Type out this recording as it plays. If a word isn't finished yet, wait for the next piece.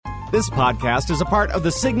This podcast is a part of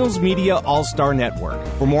the Signals Media All-Star Network.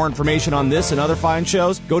 For more information on this and other fine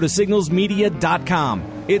shows, go to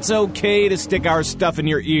signalsmedia.com. It's okay to stick our stuff in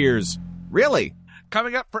your ears. Really?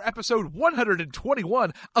 Coming up for episode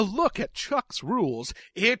 121, a look at Chuck's rules.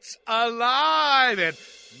 It's alive, and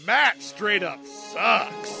Matt straight up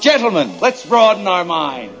sucks. Gentlemen, let's broaden our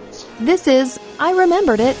minds. This is I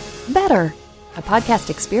Remembered It Better, a podcast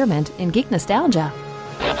experiment in geek nostalgia.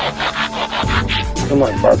 Come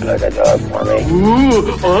on, bark like a dog for me.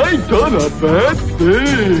 Ooh, I done a bad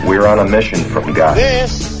thing. We're on a mission from God.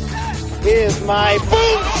 This is my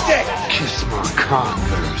boomstick. Kiss my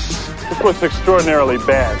converse. This was extraordinarily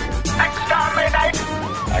bad.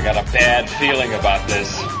 I got a bad feeling about this.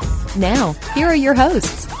 Now, here are your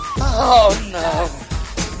hosts. Oh no,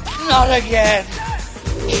 not again.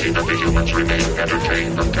 See that the humans remain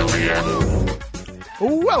entertained until the end.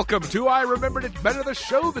 Welcome to I Remembered It Better, the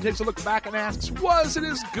show that takes a look back and asks, was it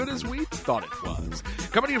as good as we thought it was?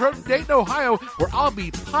 Coming to you from Dayton, Ohio, where I'll be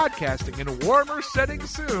podcasting in a warmer setting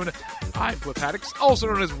soon. I'm Cliff Haddix, also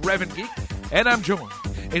known as Revan Geek, and I'm joined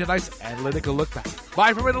in a nice analytical look back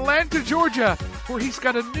by from Atlanta, Georgia, where he's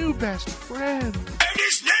got a new best friend. And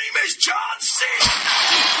his name is John Cena!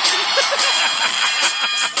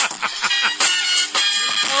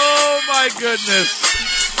 Oh my goodness.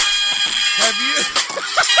 Have you...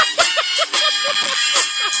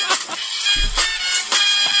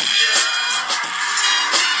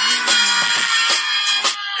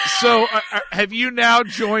 So, have you now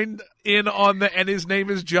joined in on the "and his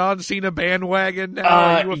name is John Cena" bandwagon now?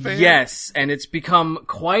 Are you a fan? Yes, and it's become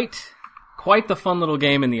quite the fun little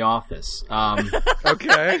game in the office. Okay.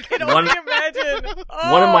 I can only imagine.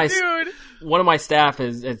 Oh, one of my staff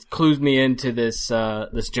has clued me into this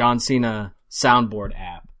John Cena soundboard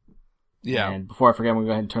app. Yeah. And before I forget, I'm going to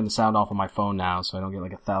go ahead and turn the sound off on my phone now so I don't get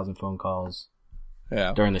like 1,000 phone calls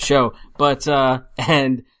during the show. But,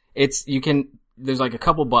 and it's, there's like a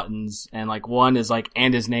couple buttons, and like one is like,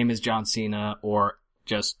 and his name is John Cena, or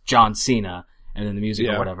just John Cena, and then the music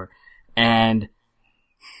or whatever. And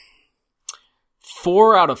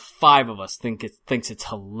 4 out of 5 of us thinks it's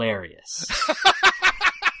hilarious.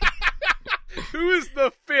 Who is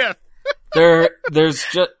the fifth? There's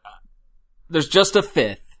just a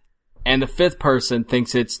fifth. And the fifth person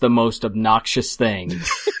thinks it's the most obnoxious thing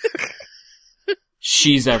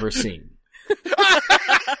she's ever seen.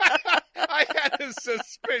 I had a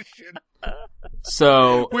suspicion.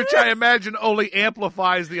 So, which I imagine only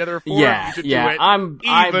amplifies the other 4 yeah, of you to yeah, do it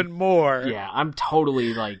even more. Yeah, I'm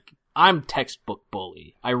totally I'm textbook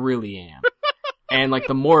bully. I really am. And like,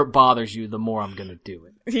 the more it bothers you, the more I'm gonna do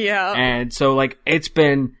it. Yeah. And so like, it's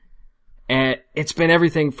been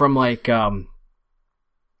everything from like,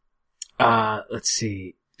 let's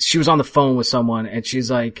see. She was on the phone with someone and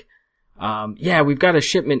she's like, yeah, we've got a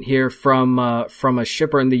shipment here from a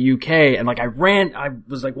shipper in the UK. And like, I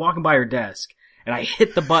was like walking by her desk and I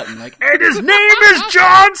hit the button like, and his name is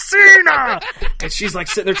John Cena! And she's like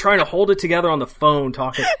sitting there trying to hold it together on the phone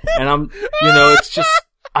talking. And I'm,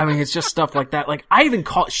 it's just stuff like that. Like, I even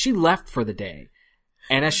she left for the day.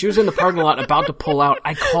 And as she was in the parking lot about to pull out,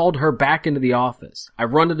 I called her back into the office. I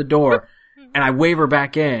run to the door. And I wave her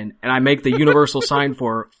back in, and I make the universal sign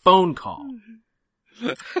for her, phone call.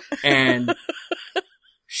 And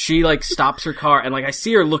she, like, stops her car, and, like, I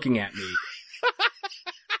see her looking at me.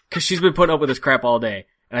 Cause she's been putting up with this crap all day.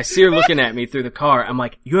 And I see her looking at me through the car. I'm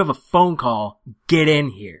like, you have a phone call. Get in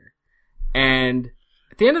here. And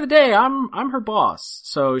at the end of the day, I'm her boss.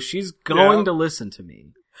 So she's going to listen to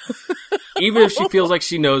me. Even if she feels like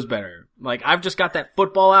she knows better. Like, I've just got that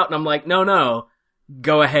football out, and I'm like, no.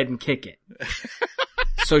 Go ahead and kick it.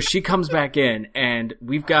 So she comes back in and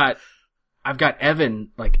I've got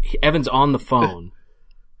Evan, like Evan's on the phone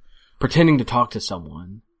pretending to talk to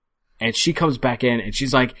someone, and she comes back in and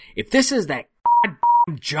she's like, if this is that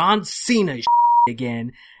John Cena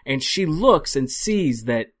again, and she looks and sees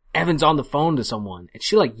that Evan's on the phone to someone and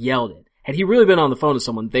she like yelled it. Had he really been on the phone to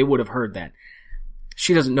someone, they would have heard that.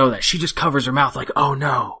 She doesn't know that. She just covers her mouth like, oh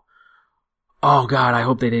no. Oh God, I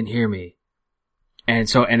hope they didn't hear me. And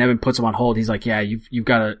Evan puts him on hold. He's like, yeah, you've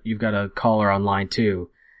got to call her on line 2.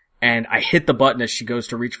 And I hit the button as she goes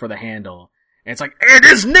to reach for the handle. And it's like, and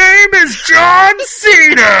his name is John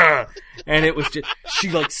Cena! And it was just, she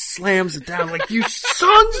like slams it down like, you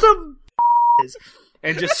sons of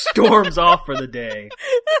and just storms off for the day.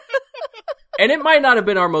 And it might not have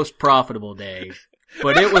been our most profitable day,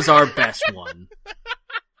 but it was our best one.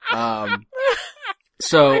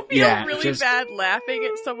 So, I feel really bad laughing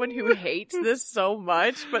at someone who hates this so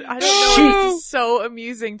much, but I don't know, it's so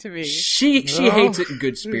amusing to me. She hates it in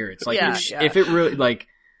good spirits. Like, if it really, like,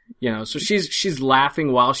 You know, so she's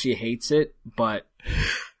laughing while she hates it, but,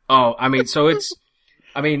 in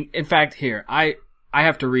fact, here, I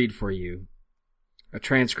have to read for you a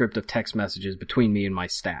transcript of text messages between me and my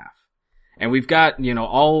staff. And we've got, you know,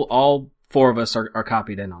 all 4 of us are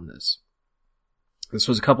copied in on this. This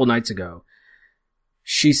was a couple nights ago.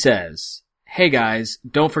 She says, "Hey guys,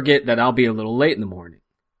 don't forget that I'll be a little late in the morning."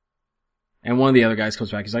 And one of the other guys comes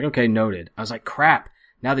back. He's like, "Okay, noted." I was like, "Crap.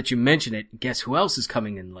 Now that you mention it, guess who else is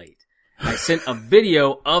coming in late?" And I sent a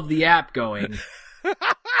video of the app going.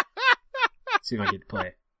 See if I can play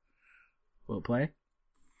it. Will it play?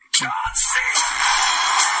 John Cena.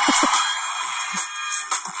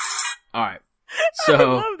 All right. So I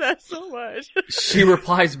love that so much. She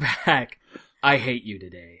replies back, "I hate you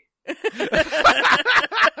today."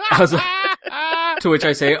 I was like, to which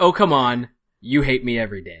I say, "Oh, come on. You hate me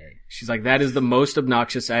every day." She's like, "That is the most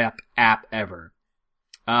obnoxious app ever."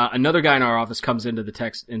 Another guy in our office comes into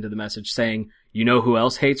the message saying, "You know who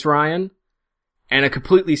else hates Ryan?" And a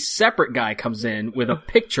completely separate guy comes in with a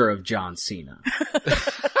picture of John Cena.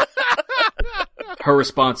 Her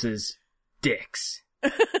response is, "Dicks."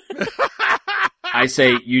 I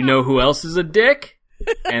say, "You know who else is a dick?"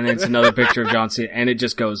 And then it's another picture of John Cena, and it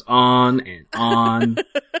just goes on and on.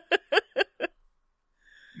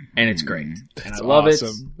 And it's great. And I love it.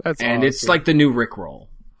 That's and awesome. It's like the new Rickroll.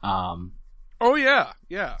 Oh yeah,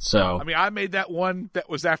 yeah. So I mean, I made that one that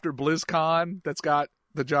was after BlizzCon. That's got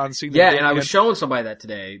the John Cena. Yeah, and I was showing somebody that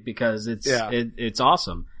today because it's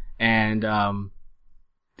awesome. And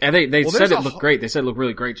they said it looked great. They said it looked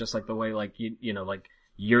really great, just like the way like you know like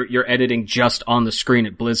you're editing just on the screen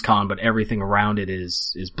at BlizzCon, but everything around it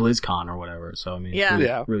is BlizzCon or whatever. So I mean,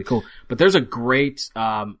 it's really cool. But there's a great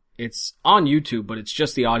it's on YouTube, but it's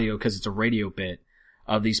just the audio because it's a radio bit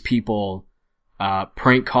of these people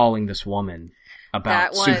prank calling this woman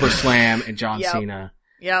about Super Slam and John Cena.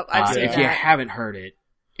 Yep, I've seen If you haven't heard it,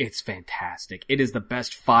 it's fantastic. It is the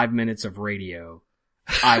best 5 minutes of radio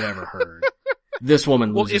I've ever heard. This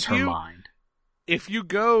woman loses her mind. If you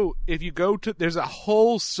go to, there's a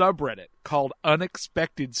whole subreddit called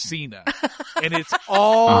Unexpected Cena, and it's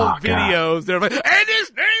all videos. They're like, and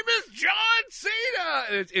his name is John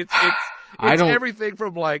Cena. It's everything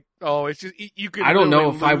from like, it's just you could. I don't know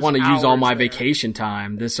if I want to use all my vacation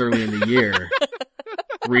time this early in the year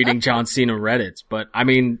reading John Cena Reddits, but I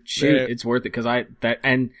mean, it's worth it because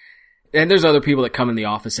and there's other people that come in the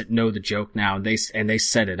office that know the joke now, and they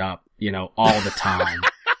set it up, you know, all the time,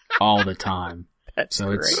 all the time. That's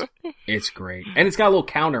great. It's great. And it's got a little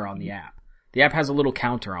counter on the app. The app has a little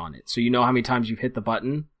counter on it. So you know how many times you've hit the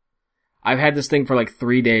button? I've had this thing for like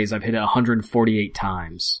 3 days. I've hit it 148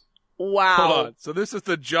 times. Wow. Hold on. So this is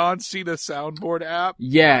the John Cena soundboard app?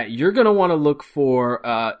 Yeah, you're going to want to look for,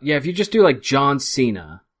 if you just do like John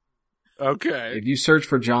Cena. Okay. If you search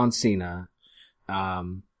for John Cena,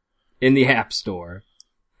 in the App Store.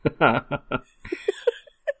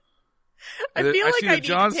 I feel like I need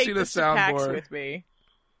John to take Cena this to PAX soundboard with me.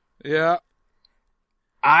 Yeah.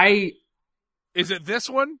 Is it this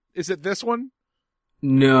one? Is it this one?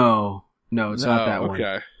 No, it's not that one.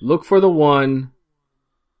 Okay. Look for the one.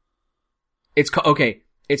 It's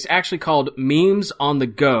it's actually called Memes on the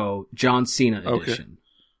Go John Cena Edition.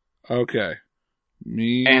 Okay.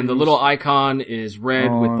 Memes and the little icon is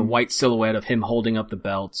red with the white silhouette of him holding up the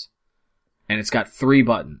belt. And it's got 3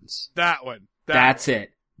 buttons. That one. That's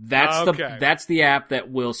it. That's the app that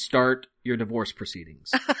will start your divorce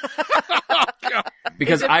proceedings.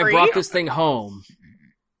 Because I brought this thing home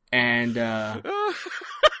and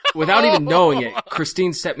without even knowing it,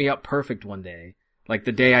 Christine set me up perfect one day. Like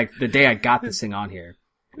the day I got this thing on here.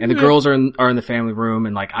 And the girls are in the family room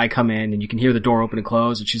and like I come in and you can hear the door open and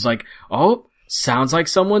close and she's like, "Oh, sounds like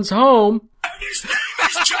someone's home." And his name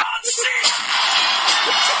is John Cena.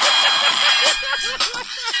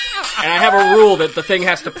 And I have a rule that the thing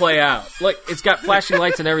has to play out. Look, it's got flashing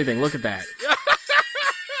lights and everything. Look at that.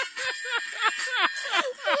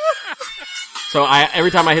 So every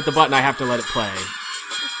time I hit the button, I have to let it play.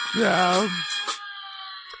 Yeah.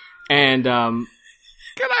 And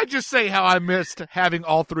can I just say how I missed having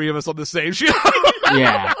all 3 of us on the same show?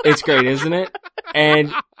 Yeah, it's great, isn't it?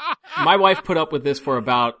 And my wife put up with this for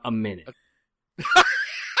about a minute.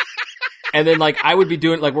 And then, like, I would be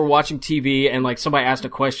doing, like, we're watching TV and, like, somebody asked a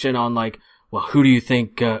question on, like, well, who do you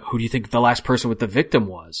think the last person with the victim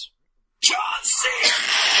was? John Cena!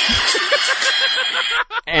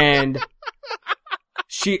 And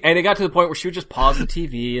it got to the point where she would just pause the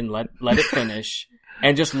TV and let it finish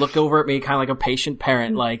and just look over at me kind of like a patient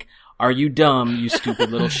parent, like, "Are you dumb, you stupid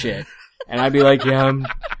little shit?" And I'd be like, "Yeah,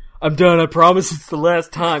 I'm done. I promise it's the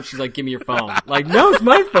last time." She's like, "Give me your phone." Like, "No, it's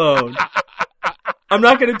my phone." I'm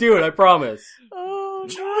not gonna do it, I promise. Oh,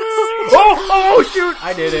 no. Oh, shoot!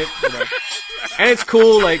 I did it. You know. And it's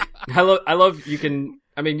cool, like, I love, you can,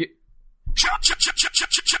 I mean, John Cena.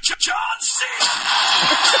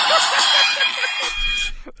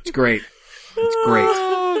 it's great. It's great.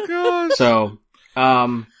 Oh, gosh. So,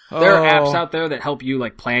 there are apps out there that help you,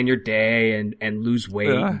 like, plan your day and lose weight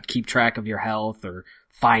and keep track of your health or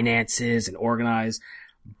finances and organize.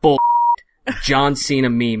 Bull. John Cena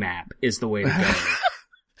meme app is the way to go.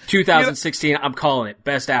 2016, I'm calling it.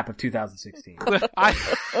 Best app of 2016. I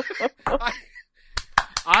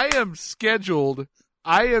am scheduled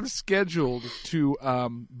to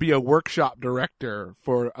be a workshop director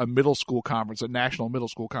for a middle school conference, a national middle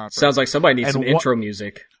school conference. Sounds like somebody needs some intro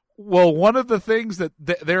music. Well, one of the things that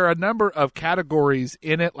there are a number of categories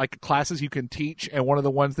in it, like classes you can teach, and one of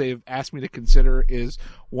the ones they've asked me to consider is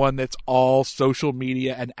one that's all social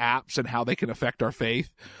media and apps and how they can affect our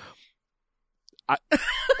faith.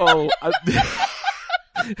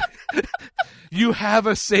 You have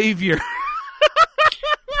a savior.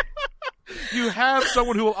 You have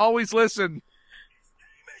someone who will always listen.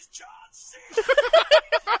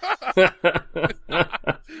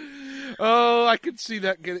 Oh, I can see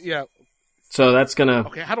that. Yeah. So that's gonna.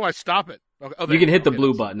 Okay, how do I stop it? Okay. Oh, you can hit the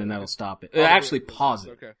blue button and that'll stop it. Actually, pause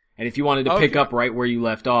it. Okay. And if you wanted to pick up right where you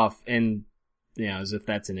left off, and as if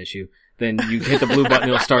that's an issue, then you hit the blue button,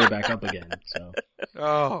 it'll start it back up again. So.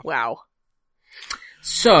 Oh. Wow.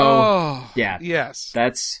 So. Yeah. Yes.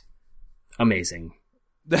 That's amazing.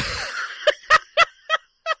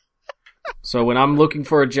 So when I'm looking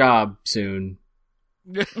for a job soon,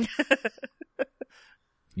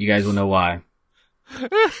 you guys will know why.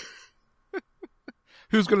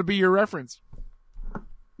 Who's going to be your reference?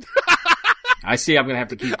 I see I'm going to have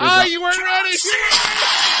to keep this Oh, up. you weren't ready!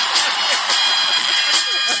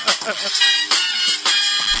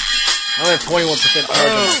 I only have 21% charge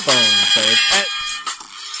on my phone, so it's...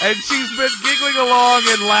 And she's been giggling along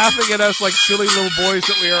and laughing at us like silly little boys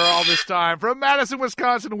that we are all this time. From Madison,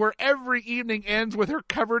 Wisconsin, where every evening ends with her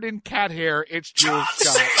covered in cat hair, it's Jules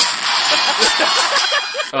Scott.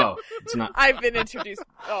 Oh, it's not. I've been introduced.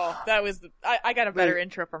 Oh, that was I got a better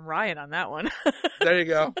intro from Ryan on that one. There you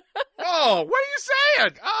go. Oh, what are you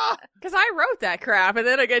saying? Because I wrote that crap, and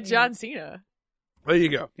then I got John Cena. There you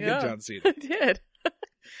go. You Yeah. get John Cena. I did.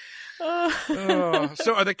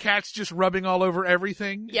 So are the cats just rubbing all over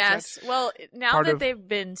everything? Yes. Well, now part that of- they've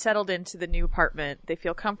been settled into the new apartment, they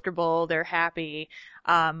feel comfortable. They're happy.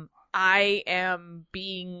 I am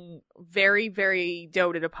being very, very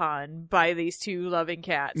doted upon by these two loving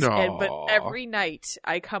cats. But Aw. every night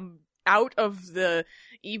I come out of the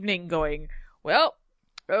evening going, well,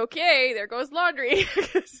 okay, there goes laundry.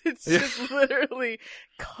 'Cause it's just literally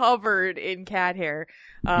covered in cat hair.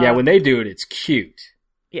 Yeah, when they do it, it's cute.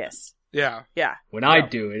 Yes. Yeah. Yeah. When I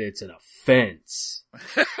do it, it's an offense.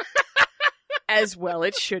 As well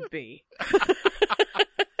it should be.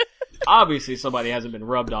 Obviously, somebody hasn't been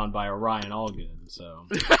rubbed on by Orion Allgood, so.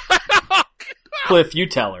 Cliff, you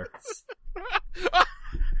tell her.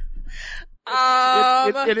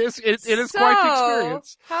 It is quite the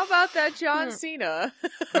experience. How about that John Cena?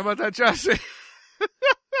 How about that, John Cena?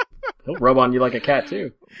 He'll rub on you like a cat,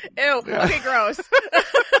 too. Ew. Okay, gross.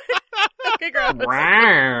 Okay, gross.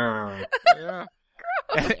 Wow. Yeah.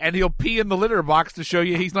 And he'll pee in the litter box to show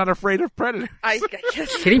you he's not afraid of predators. I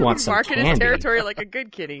guess Kitty wants some marking his candy. territory like a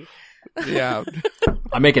good kitty. Yeah.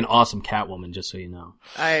 I make an awesome Catwoman, just so you know.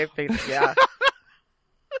 I think, yeah.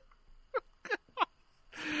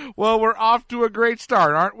 Well, we're off to a great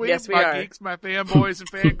start, aren't we? Yes, we my are. geeks, my fanboys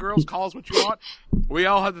and fangirls, call us what you want. We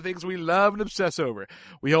all have the things we love and obsess over.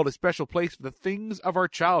 We hold a special place for the things of our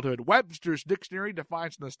childhood. Webster's Dictionary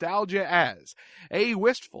defines nostalgia as a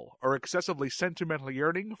wistful or excessively sentimental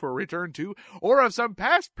yearning for a return to or of some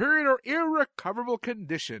past period or irrecoverable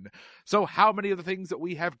condition. So how many of the things that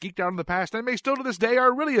we have geeked out in the past and may still to this day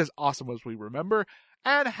are really as awesome as we remember?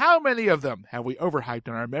 And how many of them have we overhyped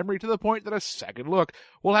in our memory to the point that a second look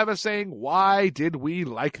will have us saying, why did we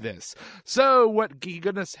like this? So, what geeky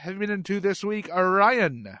goodness have you been into this week,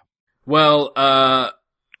 Orion? Well,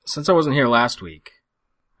 since I wasn't here last week,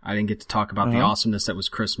 I didn't get to talk about the awesomeness that was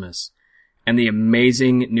Christmas and the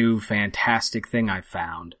amazing new fantastic thing I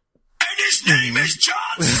found. And his name is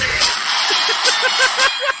John Cena.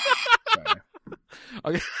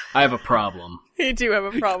 Okay. I have a problem. You do have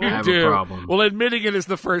a problem. I have a problem. Well, admitting it is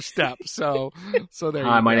the first step, so there you go.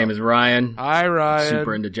 Hi, my name is Ryan. Hi, Ryan.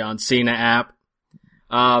 Super into John Cena app.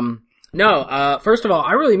 First of all,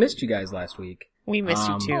 I really missed you guys last week. We miss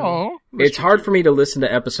you too. Oh, It's hard for me to listen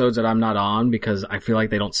to episodes that I'm not on because I feel like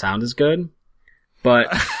they don't sound as good. But,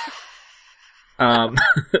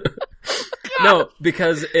 No,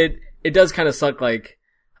 because it does kind of suck. Like,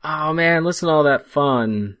 oh man, listen to all that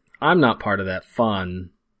fun. I'm not part of that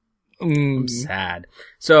fun. I'm sad.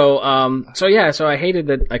 So I hated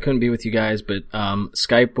that I couldn't be with you guys, but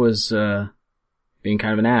Skype was being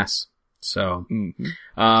kind of an ass. So,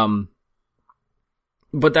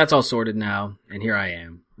 but that's all sorted now, and here I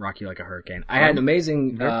am, rock you like a hurricane. I had an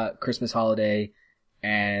amazing Christmas holiday,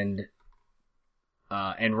 and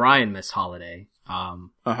Ryan missed holiday.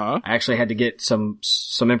 I actually had to get some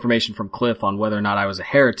information from Cliff on whether or not I was a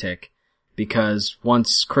heretic, because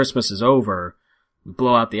once Christmas is over, we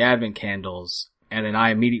blow out the Advent candles, and then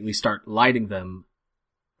I immediately start lighting them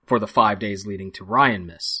for the 5 days leading to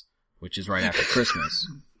Ryanmas, which is right after Christmas.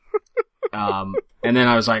 And then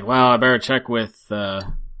I was like, well, I better check with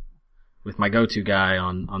my go-to guy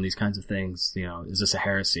on these kinds of things. You know, is this a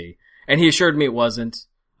heresy? And he assured me it wasn't.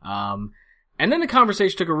 And then the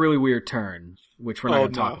conversation took a really weird turn, which we're not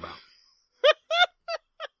going to talk about.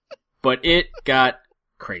 But it got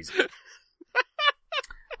crazy.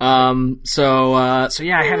 So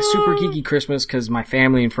yeah, I had a super geeky Christmas because my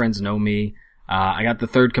family and friends know me. I got the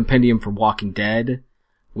 3rd compendium for Walking Dead,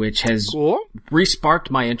 which has re-sparked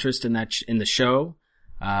my interest in the show.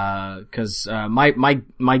 Cause, my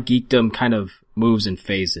geekdom kind of moves in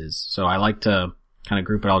phases. So I like to kind of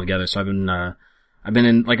group it all together. So I've been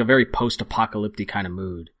in like a very post-apocalyptic kind of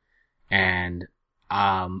mood. And,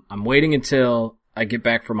 I'm waiting until I get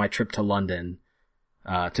back from my trip to London,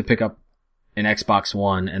 to pick up an Xbox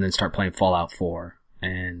One and then start playing Fallout 4.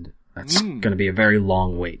 And that's gonna be a very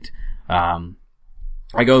long wait.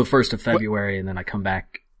 I go the 1st of February and then I come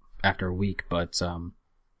back after a week, but, I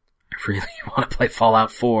really want to play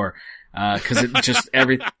Fallout 4, cause it just,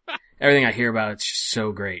 everything I hear about it's just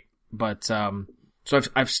so great. But, so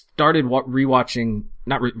I've started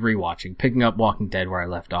picking up Walking Dead where I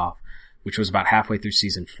left off, which was about halfway through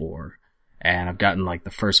season 4. And I've gotten like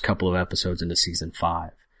the first couple of episodes into season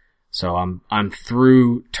 5. So I'm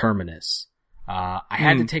through Terminus. I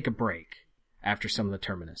had to take a break after some of the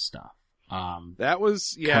Terminus stuff. That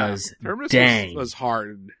was, Terminus was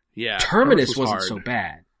hard. Yeah. Terminus wasn't so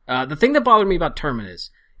bad. The thing that bothered me about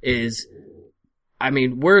Terminus is, I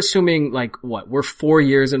mean, we're assuming like we're 4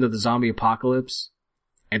 years into the zombie apocalypse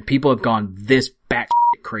and people have gone this batshit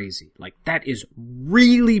crazy. Like that is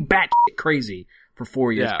really batshit crazy for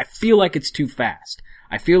 4 years. Yeah. I feel like it's too fast.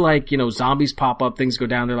 I feel like, zombies pop up, things go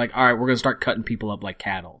down, they're like, alright, we're gonna start cutting people up like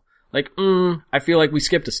cattle. Like, I feel like we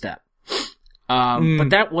skipped a step. But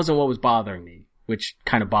that wasn't what was bothering me, which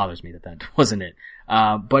kind of bothers me that wasn't it.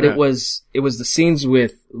 But it was the scenes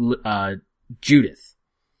with, Judith.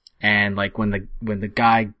 And like when the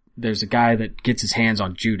guy, there's a guy that gets his hands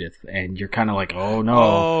on Judith and you're kind of like, oh no.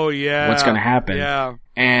 Oh yeah. What's gonna happen? Yeah.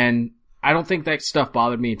 And I don't think that stuff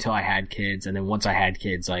bothered me until I had kids. And then once I had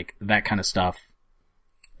kids, like that kind of stuff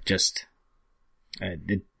just,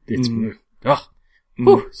 it's, ugh.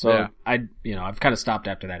 So yeah. I've kind of stopped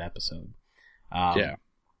after that episode.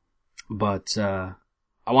 But, I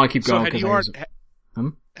want to keep going.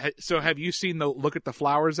 So have you seen the Look at the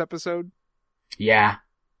Flowers episode? Yeah.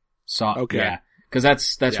 Yeah. Cause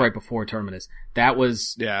that's right before Terminus. That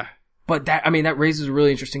was, but that raises a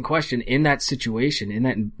really interesting question in that situation,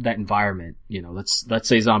 in that environment, let's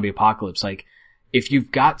say zombie apocalypse. Like, if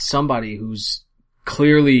you've got somebody who's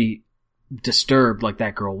clearly disturbed like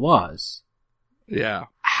that girl was. Yeah.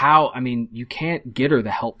 You can't get her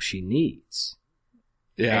the help she needs.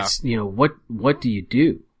 Yeah. It's, what do you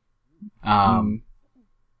do?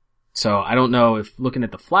 So I don't know if looking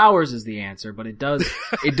at the flowers is the answer, but it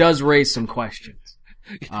does raise some questions.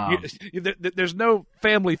 There's no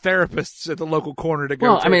family therapists at the local corner to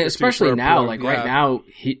go. Well, especially now, right now,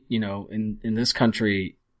 in this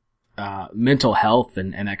country, mental health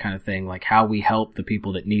and that kind of thing, like how we help the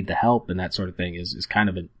people that need the help and that sort of thing is kind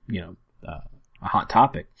of a hot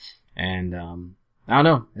topic. And, I don't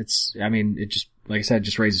know. It just, like I said,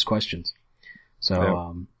 just raises questions.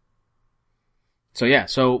 So,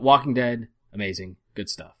 So Walking Dead, amazing, good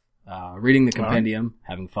stuff. Reading the compendium,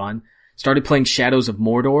 having fun. Started playing Shadows of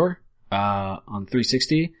Mordor, on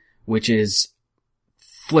 360, which is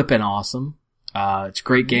flippin' awesome. It's a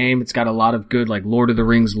great game. It's got a lot of good, like, Lord of the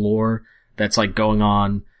Rings lore that's, like, going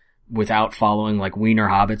on without following, like, wiener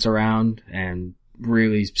hobbits around and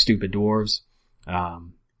really stupid dwarves.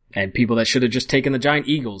 And people that should have just taken the giant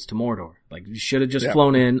eagles to Mordor. Like, you should have just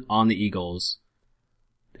flown in on the eagles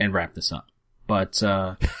and wrapped this up. But,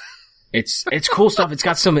 it's cool stuff. It's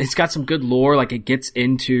got some good lore. Like, it gets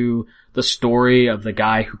into the story of the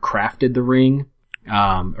guy who crafted the ring,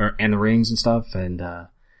 and the rings and stuff. And,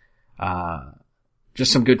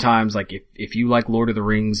 just some good times. Like if you like Lord of the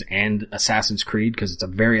Rings and Assassin's Creed, because it's a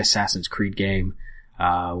very Assassin's Creed game,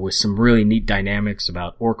 with some really neat dynamics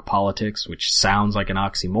about orc politics, which sounds like an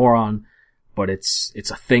oxymoron, but it's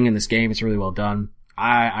a thing in this game. It's really well done.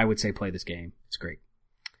 I would say play this game. It's great.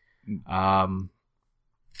 And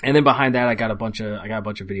then behind that, I got a bunch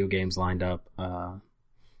of video games lined up,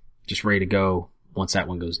 just ready to go once that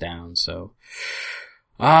one goes down. So,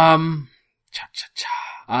 I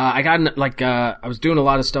got, I was doing a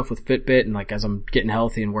lot of stuff with Fitbit, and as I'm getting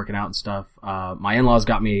healthy and working out and stuff, my in-laws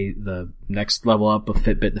got me the next level up of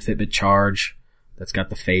Fitbit, the Fitbit Charge, that's got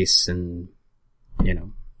the face and,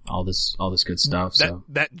 all this good stuff.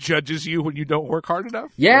 That judges you when you don't work hard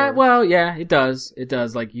enough? Yeah, well, yeah, it does. It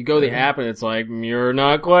does. You go to the app and it's like, you're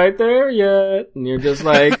not quite there yet. And you're just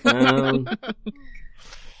like,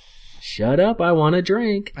 shut up, I want a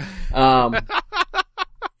drink.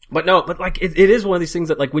 But it is one of these things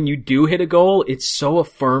that when you do hit a goal, it's so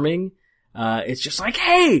affirming. It's just like,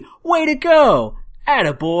 hey, way to go.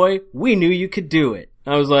 Attaboy, we knew you could do it.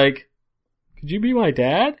 I was like, could you be my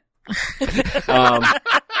dad?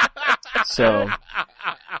 So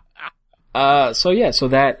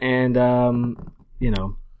that and,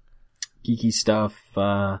 geeky stuff.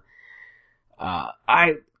 I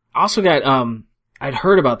also got, I'd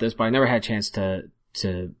heard about this, but I never had a chance to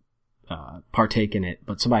partake in it,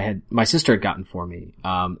 but my sister had gotten for me,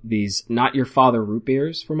 these Not Your Father root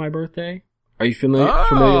beers for my birthday. Are you familiar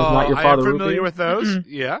with Not Your Father root beer? I'm familiar with those. Mm-hmm.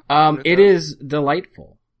 Yeah. It is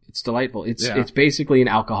delightful. It's delightful. It's basically an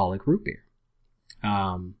alcoholic root beer.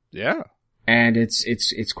 Yeah. And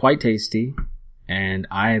it's quite tasty. And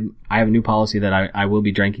I have a new policy that I will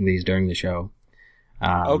be drinking these during the show.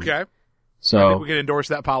 Okay. So I think we can endorse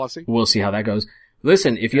that policy. We'll see how that goes.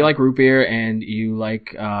 Listen, if you like root beer and you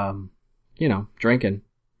like, drinking,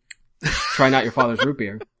 try Not Your Father's root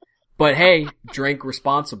beer. But hey, drink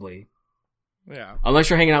responsibly. Yeah. Unless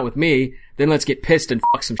you're hanging out with me, then let's get pissed and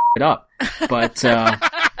fuck some shit up. But,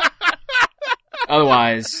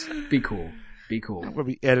 otherwise, be cool. Be cool. I'm going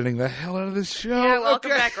to be editing the hell out of this show. Yeah,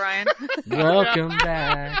 welcome back, Ryan. Welcome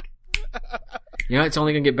back. It's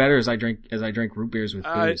only gonna get better as I drink root beers with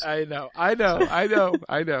booze. I know.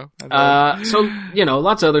 So,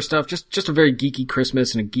 lots of other stuff. Just a very geeky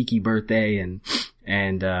Christmas and a geeky birthday and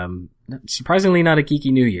surprisingly not a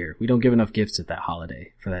geeky New Year. We don't give enough gifts at that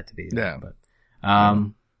holiday for that to be. Yeah.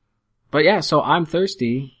 But yeah, so I'm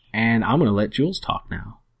thirsty and I'm gonna let Jules talk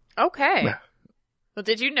now. Okay. Yeah. Well,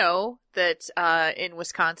 did you know that, in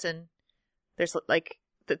Wisconsin, there's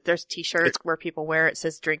there's t-shirts where people wear it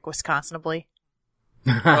says drink Wisconsinably?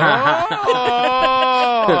 I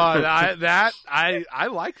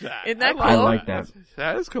like that. Isn't that cool? I like that.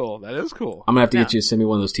 That is cool. I'm gonna have to get you to send me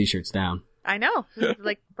one of those t-shirts down. I know.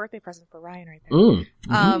 Birthday present for Ryan right there.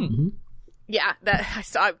 Yeah, that I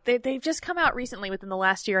saw. They've just come out recently within the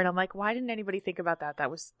last year, and I'm like, why didn't anybody think about that?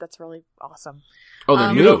 That's really awesome. Oh,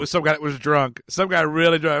 they're new. It was some guy that was drunk. Some guy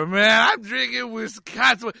really drunk. Man, I'm drinking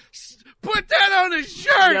Wisconsin. Put that on a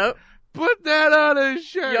shirt. Yep. Put that on a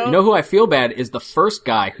shirt. You know who I feel bad is the first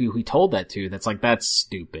guy who he told that to. That's like, that's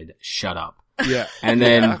stupid. Shut up. Yeah. And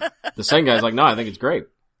then the second guy's like, no, I think it's great.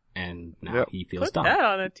 And now he feels dumb. Put that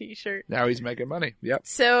on a t-shirt. Now he's making money. Yep.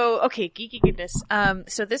 So, okay, geeky goodness.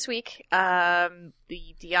 So this week, the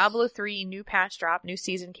Diablo 3 new patch drop, new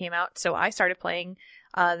season came out. So I started playing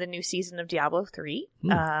the new season of Diablo 3.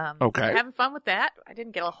 Okay. Having fun with that. I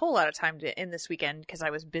didn't get a whole lot of time in this weekend because I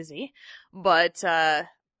was busy. But I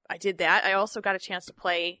did that. I also got a chance to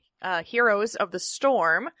play Heroes of the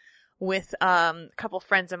Storm with a couple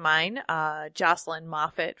friends of mine, Jocelyn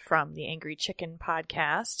Moffat from the Angry Chicken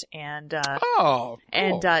podcast, and cool.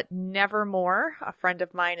 Nevermore, a friend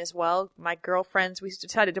of mine as well. My girlfriends, we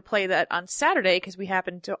decided to play that on Saturday because we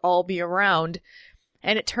happened to all be around.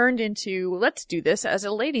 And it turned into, let's do this as a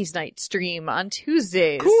ladies' night stream on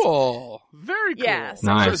Tuesdays. Cool. Very cool. Yeah. So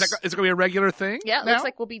nice. So it's going to be a regular thing? Yeah, it looks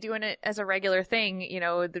like we'll be doing it as a regular thing.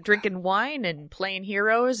 The drinking wine and playing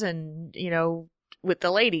Heroes and, with the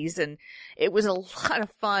ladies. And it was a lot of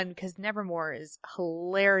fun because Nevermore is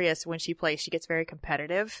hilarious when she plays. She gets very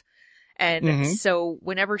competitive. And so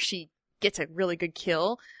whenever she gets a really good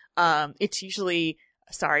kill, it's usually,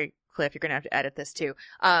 sorry, Cliff, you're going to have to edit this too.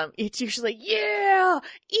 It's usually, yeah,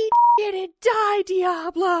 eat it and die,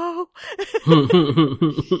 Diablo.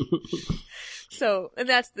 So, and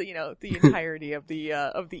that's the entirety of the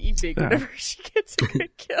evening whenever she gets a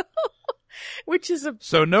good kill. Which is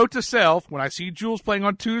So note to self, when I see Jules playing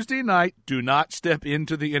on Tuesday night, do not step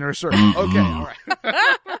into the inner circle. Okay, all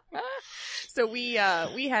right. So we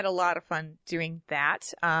had a lot of fun doing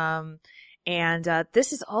that. And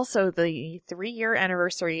this is also the 3-year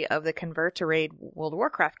anniversary of the Convert to Raid World of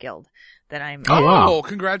Warcraft Guild that I'm Oh, in. wow.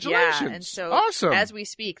 Congratulations. Yeah, and so awesome. as we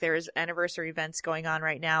speak, there's anniversary events going on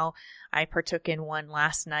right now. I partook in one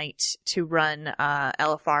last night to run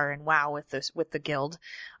LFR and WoW with the guild.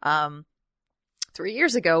 3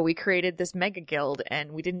 years ago, we created this mega guild,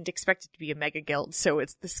 and we didn't expect it to be a mega guild, so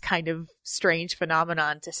it's this kind of strange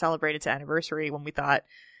phenomenon to celebrate its anniversary when we thought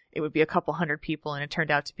it would be a couple hundred people, and it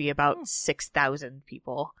turned out to be about 6,000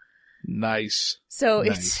 people. Nice. So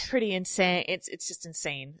it's pretty insane. It's just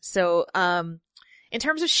insane. So, in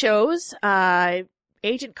terms of shows,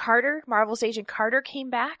 Agent Carter, Marvel's Agent Carter came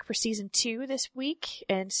back for season 2 this week.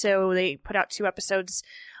 And so they put out 2 episodes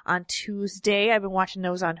on Tuesday. I've been watching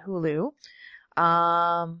those on Hulu.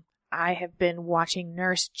 I have been watching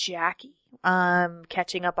Nurse Jackie,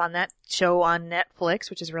 catching up on that show on Netflix,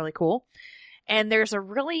 which is really cool. And there's a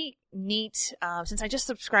really neat, since I just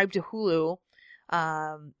subscribed to Hulu,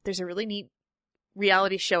 there's a really neat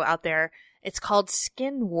reality show out there. It's called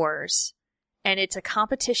Skin Wars, and it's a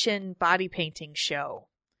competition body painting show.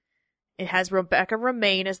 It has Rebecca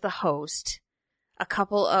Romaine as the host, a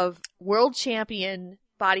couple of world champion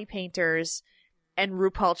body painters, and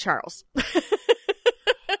RuPaul Charles.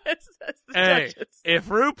 Hey, if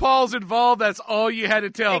RuPaul's involved, that's all you had to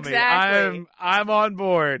tell exactly. me. I'm on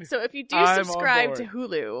board. So if you do subscribe to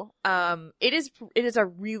Hulu, it is a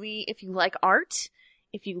really, if you like art,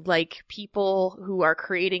 if you like people who are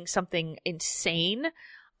creating something insane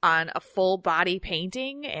on a full body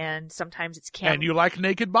painting, and sometimes it's and you like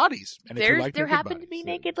naked bodies. And there happen to be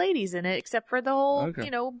naked ladies in it, except for the whole,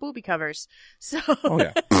 booby covers. So oh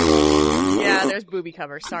yeah, yeah, there's booby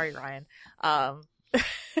covers. Sorry, Ryan.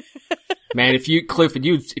 Man, if you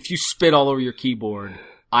spit all over your keyboard,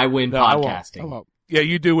 I win podcasting. I won't. Yeah,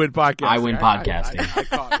 you do win podcasting. I win podcasting. I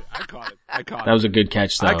caught it. That was a good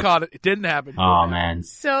catch, though. I caught it. It didn't happen. Oh, man.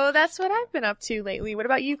 So that's what I've been up to lately. What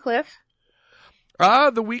about you, Cliff?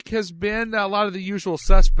 The week has been a lot of the usual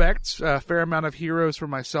suspects. A fair amount of heroes for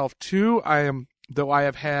myself too. I've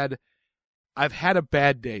had a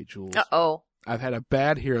bad day, Jules. Uh-oh. I've had a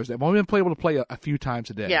bad heroes day. I've only been able to play a few times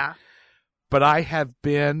a day. Yeah. But I have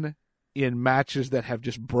been in matches that have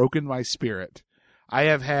just broken my spirit.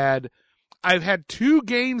 I've had 2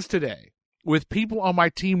 games today with people on my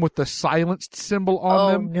team with the silenced symbol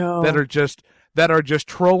on them that are just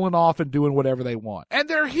trolling off and doing whatever they want. And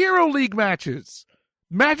they're Hero League matches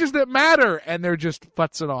that matter, and they're just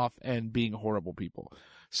futzing off and being horrible people.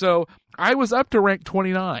 So I was up to rank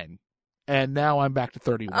 29, and now I'm back to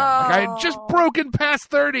 31. Oh. Like I had just broken past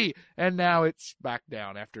 30, and now it's back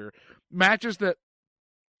down after matches that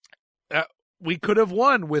we could have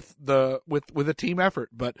won with a team effort,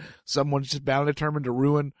 but someone's just bound and determined to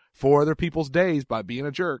ruin 4 other people's days by being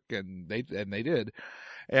a jerk, and they did.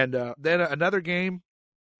 And then another game,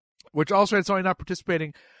 which also had somebody not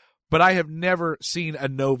participating, but I have never seen a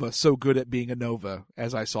Nova so good at being a Nova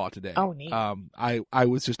as I saw today. Oh, neat. I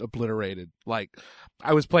was just obliterated. Like,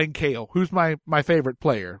 I was playing Kale, who's my favorite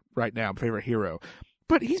player right now, my favorite hero,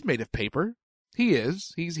 but he's made of paper. He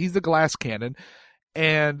is. He's the glass cannon,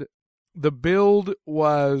 and the build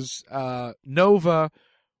was Nova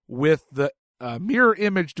with the mirror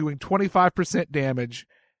image doing 25% damage,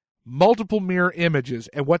 multiple mirror images,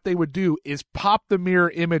 and what they would do is pop the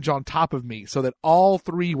mirror image on top of me so that all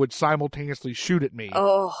 3 would simultaneously shoot at me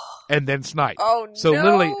and then snipe. Oh, so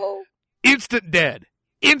literally instant dead.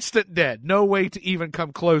 No way to even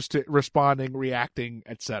come close to responding, reacting,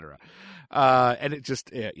 etc. And it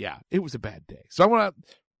just, it was a bad day. So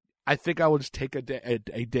I think I will just take a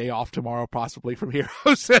day off tomorrow, possibly from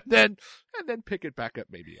Heroes, and then pick it back up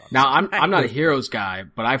maybe. Now I'm not a Heroes guy,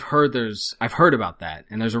 but I've heard about that,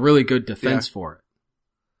 and there's a really good defense for it.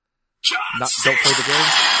 Don't play the game.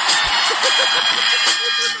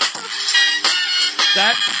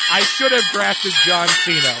 I should have drafted John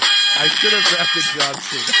Cena.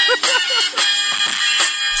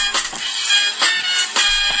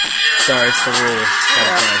 Sorry, it's the rule.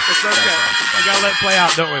 It's okay. We gotta let it play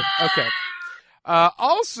out, don't we? Okay.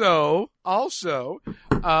 Also,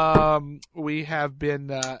 we have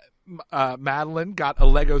been, Madeline got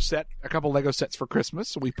a couple Lego sets for Christmas,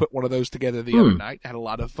 so we put one of those together the other night. Had a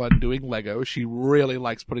lot of fun doing Lego. She really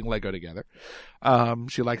likes putting Lego together.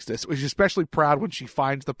 She likes this. She's especially proud when she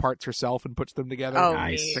finds the parts herself and puts them together. Oh,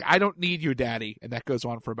 nice. Like, I don't need you, Daddy. And that goes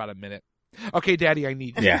on for about a minute. Okay, Daddy, I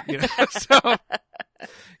need you. Yeah. You know? So,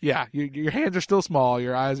 yeah, your hands are still small.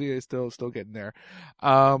 Your eyes are still getting there.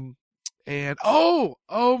 And oh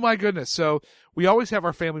my goodness. So we always have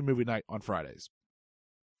our family movie night on Fridays.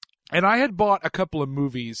 And I had bought a couple of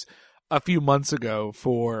movies a few months ago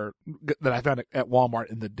that I found at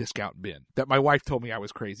Walmart in the discount bin that my wife told me I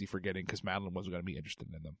was crazy for getting because Madeline wasn't going to be interested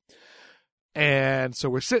in them. And so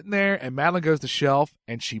we're sitting there, and Madeline goes to the shelf,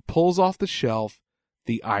 and she pulls off the shelf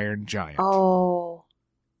the Iron Giant. Oh.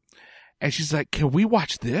 And she's like, "Can we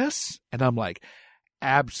watch this?" And I'm like,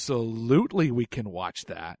 "Absolutely, we can watch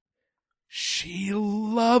that." She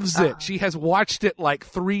loves it. She has watched it like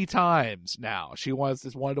 3 times now. She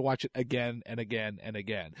wanted to watch it again and again and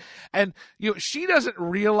again. And, she doesn't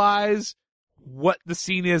realize what the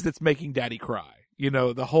scene is that's making Daddy cry.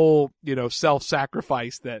 The whole,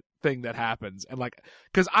 self-sacrifice thing that happens. And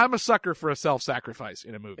cause I'm a sucker for a self-sacrifice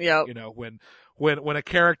in a movie. Yep. When a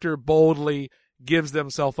character boldly gives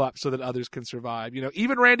themselves up so that others can survive.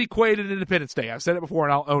 Even Randy Quaid in Independence Day, I've said it before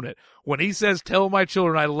and I'll own it. When he says, "Tell my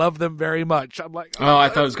children I love them very much," I'm like, oh, I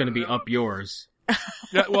thought it was going to be Up Yours.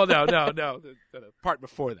 Well, no. The part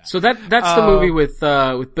before that. So that's the movie with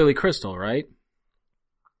Billy Crystal, right?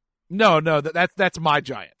 No, that's My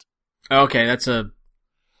Giant. Okay, that's a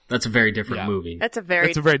very different movie. That's a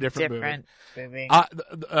very different movie.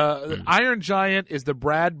 Iron Giant is the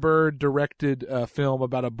Brad Bird directed film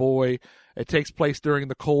about a boy. It takes place during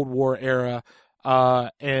the Cold War era,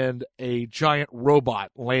 and a giant robot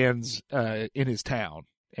lands in his town,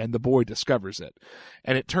 and the boy discovers it.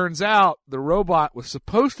 And it turns out the robot was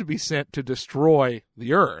supposed to be sent to destroy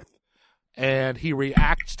the Earth, and he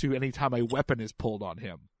reacts to any time a weapon is pulled on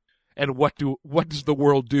him. And what does the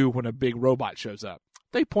world do when a big robot shows up?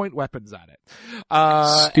 They point weapons at it.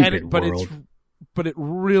 Stupid world. But it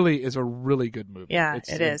really is a really good movie. Yeah,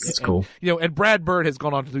 it is. It's cool. And Brad Bird has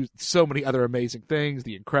gone on to do so many other amazing things,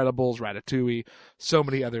 The Incredibles, Ratatouille, so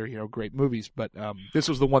many other, great movies. But this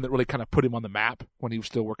was the one that really kind of put him on the map when he was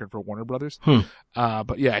still working for Warner Brothers.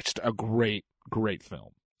 But yeah, it's just a great, great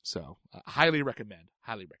film. So highly recommend.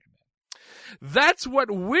 That's what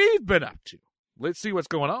we've been up to. Let's see what's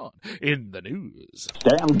going on in the news.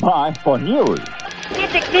 Stand by for news.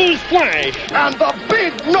 Mythic News Flash, and the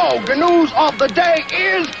big news of the day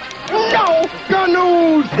is no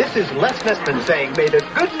news. This is Les Nessman saying, may the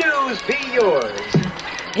good news be yours.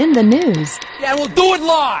 In the news. Yeah, we'll do it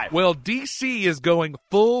live. Well, DC is going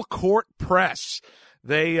full court press.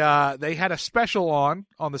 They had a special on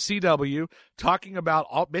the CW talking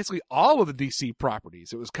about basically all of the DC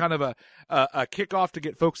properties. It was kind of a kickoff to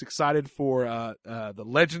get folks excited for the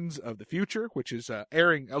Legends of the Future, which is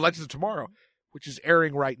airing Legends of Tomorrow, which is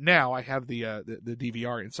airing right now. I have the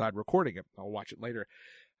DVR inside recording it. I'll watch it later.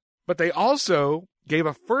 But they also gave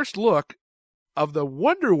a first look of the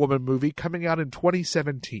Wonder Woman movie coming out in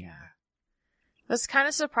 2017. Yeah. It was kind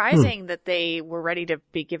of surprising that they were ready to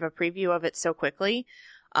give a preview of it so quickly.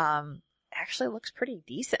 Actually looks pretty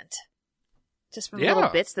decent. Just from little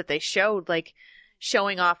bits that they showed, like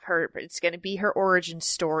showing off it's going to be her origin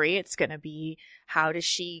story. It's going to be how does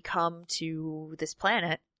she come to this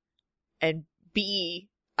planet and be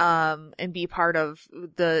part of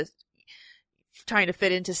the trying to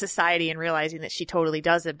fit into society and realizing that she totally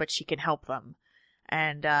doesn't, but she can help them.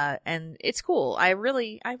 And it's cool. I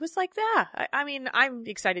was like, I mean, I'm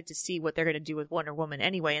excited to see what they're going to do with Wonder Woman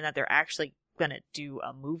anyway, and that they're actually going to do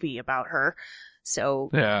a movie about her. So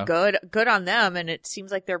good on them. And it seems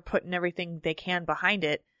like they're putting everything they can behind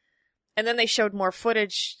it. And then they showed more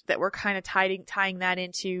footage that were kind of tying that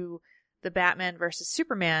into the Batman versus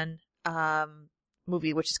Superman,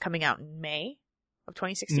 movie, which is coming out in May of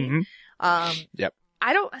 2016. Mm-hmm. Yep.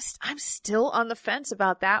 I'm still on the fence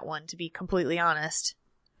about that one, to be completely honest.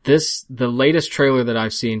 The latest trailer that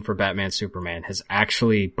I've seen for Batman Superman has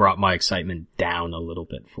actually brought my excitement down a little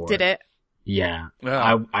bit for it. Did it? Yeah.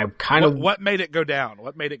 I kind of... What made it go down?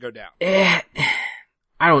 I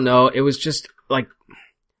don't know. It was just, like...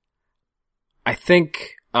 I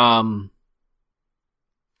think,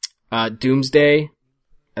 Doomsday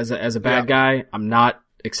as a bad guy, I'm not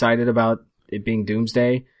excited about it being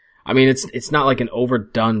Doomsday. I mean, it's not like an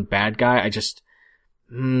overdone bad guy. I just,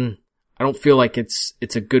 I don't feel like it's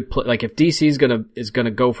a good like if DC is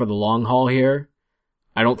gonna go for the long haul here,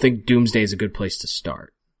 I don't think Doomsday is a good place to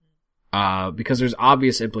start. Because there's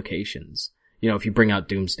obvious implications, if you bring out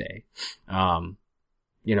Doomsday. When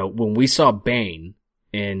we saw Bane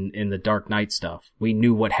in the Dark Knight stuff, we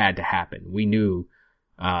knew what had to happen. We knew,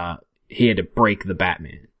 he had to break the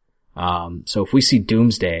Batman. So if we see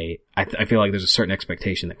Doomsday, I feel like there's a certain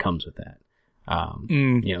expectation that comes with that.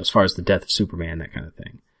 As far as the death of Superman, that kind of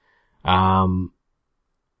thing.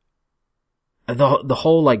 The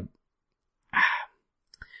whole, like, I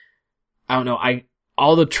don't know,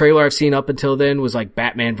 all the trailer I've seen up until then was like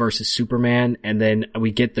Batman versus Superman, and then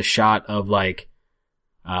we get the shot of like,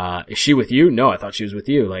 Is she with you? No, I thought she was with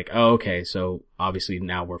you. Like, oh, okay, so obviously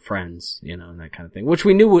now we're friends, you know, and that kind of thing. Which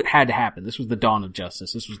we knew had to happen. This was the dawn of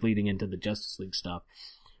Justice. This was leading into the Justice League stuff.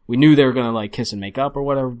 We knew they were gonna, like, kiss and make up or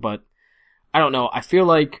whatever, but I don't know. I feel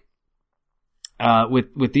like,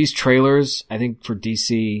 with these trailers, I think for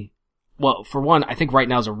DC, well, for one, I think right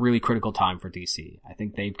now is a really critical time for DC. I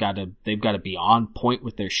think they've got to be on point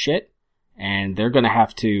with their shit, and they're gonna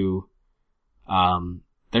have to,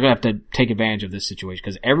 take advantage of this situation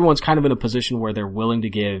because everyone's kind of in a position where they're willing to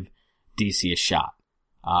give DC a shot.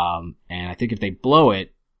 And I think if they blow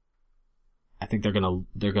it, I think they're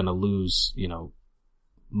gonna lose, you know,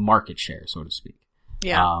 market share, so to speak.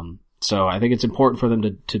 Yeah. So I think it's important for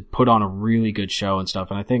them to put on a really good show and stuff.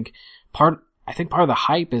 And I think part of the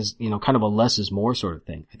hype is, you know, kind of a less is more sort of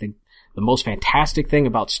thing. I think the most fantastic thing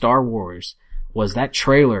about Star Wars was that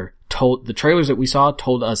the trailers that we saw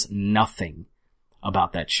told us nothing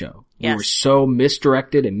about that show. Yes. We were so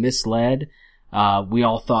misdirected and misled. We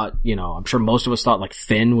all thought, you know, I'm sure most of us thought like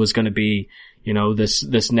Finn was going to be, you know,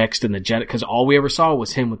 this next in the Jedi, cause all we ever saw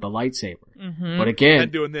was him with the lightsaber. Mm-hmm. But again,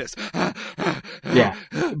 and doing this. Yeah.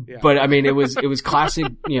 But I mean, it was classic,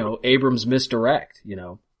 you know, Abrams misdirect, you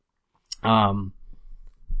know,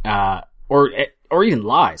 or even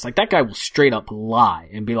lies. Like that guy will straight up lie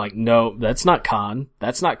and be like, no, that's not Khan.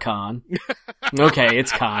 That's not Khan. Okay.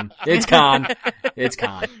 It's Khan. It's Khan. It's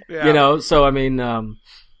Khan. Yeah. You know, so I mean,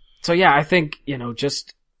 so yeah, I think, you know,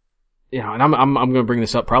 just, you know, and I'm going to bring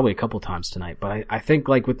this up probably a couple times tonight, but I think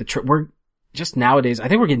like with we're just nowadays, I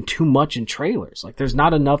think we're getting too much in trailers. Like there's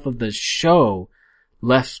not enough of the show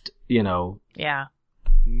left, you know, yeah,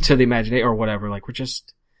 to the imagination or whatever. Like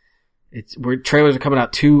trailers are coming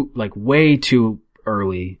out way too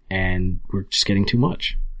early and we're just getting too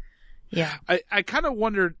much. Yeah. I kind of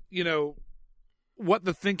wondered, you know, what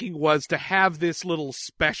the thinking was to have this little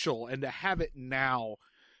special and to have it now.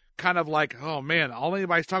 Kind of like, oh man, all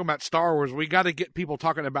anybody's talking about Star Wars, we got to get people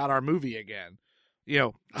talking about our movie again.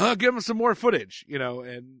 You know, give them some more footage, you know,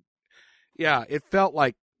 and yeah, it felt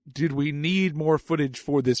like, did we need more footage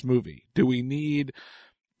for this movie? Do we need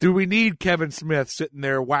Kevin Smith sitting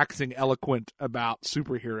there waxing eloquent about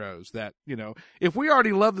superheroes that, you know, if we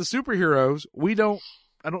already love the superheroes,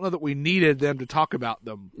 I don't know that we needed them to talk about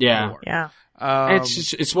them more. Yeah.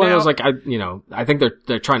 It's one of those, like, I think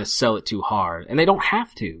they're trying to sell it too hard and they don't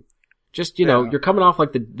have to. Just, you know, you're coming off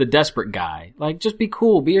like the desperate guy. Like, just be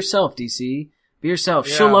cool. Be yourself, DC. Be yourself.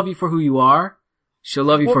 Yeah. She'll love you for who you are. She'll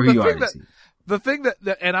love you for who you are, DC. The thing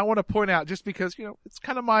that, and I want to point out, just because, you know, it's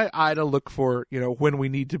kind of my eye to look for, you know, when we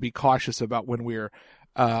need to be cautious about when we're,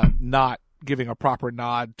 not giving a proper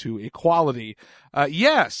nod to equality.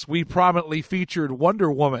 Yes, we prominently featured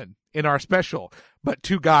Wonder Woman in our special, but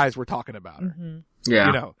two guys were talking about her. Mm-hmm. Yeah.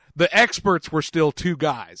 You know, the experts were still two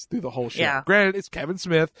guys through the whole show. Yeah. Granted, it's Kevin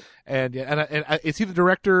Smith, and is he the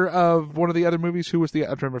director of one of the other movies? Who was I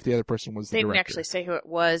don't remember if the other person was the director. They didn't actually say who it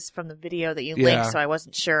was from the video that you linked, so I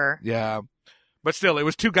wasn't sure. Yeah. But still, it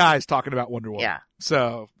was two guys talking about Wonder Woman. Yeah.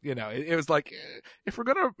 So, you know, it was like, if we're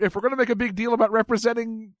gonna make a big deal about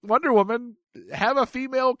representing Wonder Woman, have a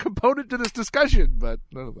female component to this discussion. But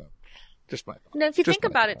none of that. Just my thought. No, if you think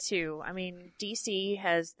about it too, I mean, DC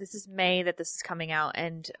this is May that this is coming out,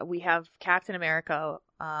 and we have Captain America,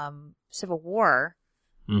 Civil War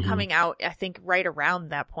coming out, I think, right around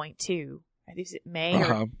that point too. I think, is it May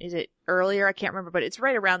or is it earlier? I can't remember, but it's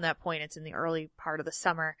right around that point. It's in the early part of the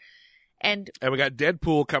summer. And we got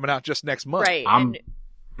Deadpool coming out just next month. Right. I'm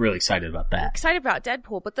really excited about that. Excited about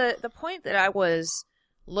Deadpool, but the point that I was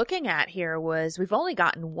looking at here was we've only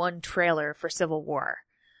gotten one trailer for Civil War.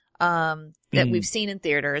 That we've seen in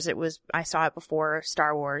theaters. I saw it before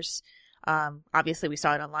Star Wars. Obviously we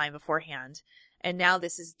saw it online beforehand. And now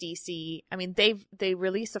this is DC. I mean, they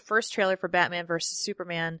released the first trailer for Batman vs.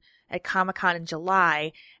 Superman at Comic-Con in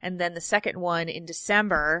July, and then the second one in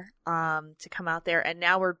December, to come out there. And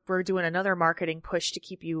now we're doing another marketing push to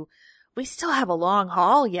keep you, we still have a long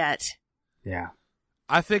haul yet. Yeah.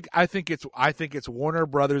 I think it's Warner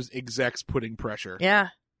Brothers execs putting pressure. Yeah.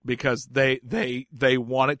 Because they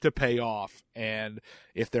want it to pay off, and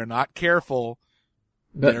if they're not careful,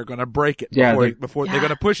 they're going to break it before they're going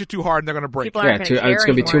to push it too hard and they're going to break it. It's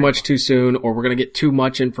going to be too much too soon, or we're going to get too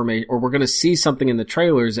much information, or we're going to see something in the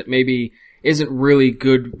trailers that maybe isn't really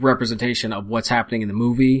good representation of what's happening in the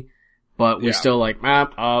movie, but we still like,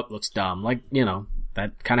 looks dumb. Like, you know,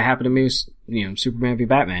 that kind of happened to me with, you know, Superman v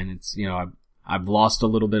Batman. It's, you know, I've lost a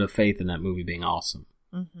little bit of faith in that movie being awesome.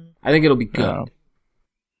 Mm-hmm. I think it'll be good.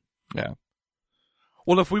 Yeah.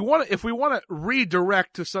 Well, if we want to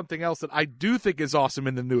redirect to something else that I do think is awesome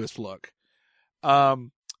in the newest look,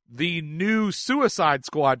 the new Suicide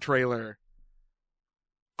Squad trailer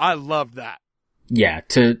I love that. Yeah,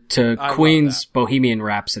 to Queen's Bohemian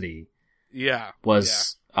Rhapsody. Yeah.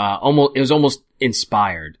 Was almost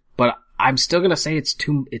inspired, but I'm still gonna say it's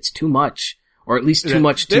too much, or at least too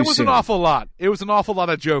much too soon. It was an awful lot. It was an awful lot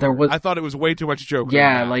of Joker. I thought it was way too much Joker.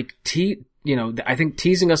 Yeah, like I think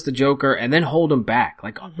teasing us the Joker and then hold him back.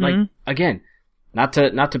 Like again, not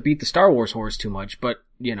to beat the Star Wars horse too much, but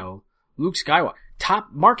Luke Skywalker,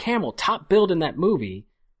 Mark Hamill, top build in that movie,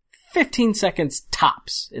 15 seconds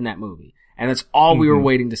tops in that movie. And that's all we were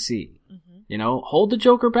waiting to see. Hold the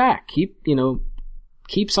Joker back. Keep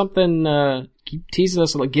something, keep teasing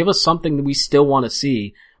us, like give us something that we still want to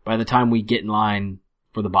see by the time we get in line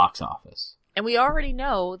for the box office. And we already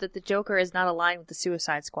know that the Joker is not aligned with the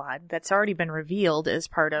Suicide Squad. That's already been revealed as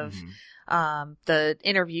part of the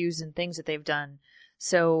interviews and things that they've done.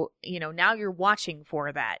 So, now you're watching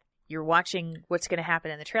for that. You're watching what's going to happen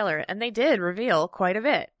in the trailer. And they did reveal quite a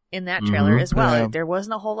bit in that trailer as well. Yeah. There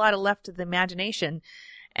wasn't a whole lot left to the imagination.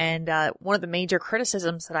 And one of the major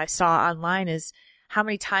criticisms that I saw online is how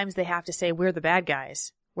many times they have to say, we're the bad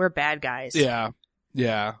guys. We're bad guys. Yeah.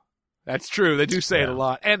 Yeah. That's true. They do say it a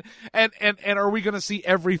lot. And are we going to see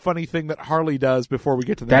every funny thing that Harley does before we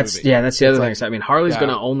get to the movie? Yeah, that's the other thing. I mean, Harley's going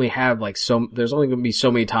to only have there's only going to be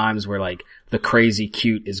so many times where the crazy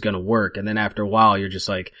cute is going to work. And then after a while, you're just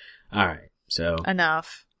like, all right, so.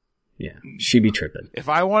 Enough. Yeah, she be tripping. If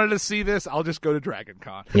I wanted to see this, I'll just go to Dragon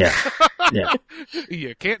Con. Yeah. Yeah.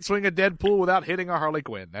 You can't swing a Deadpool without hitting a Harley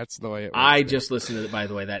Quinn. That's the way it works. I just listened to, by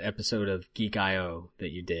the way, that episode of Geek.io that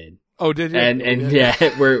you did. Oh, did you? And yeah,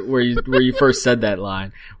 where you first said that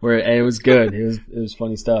line, and it was good. It was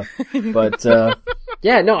funny stuff. But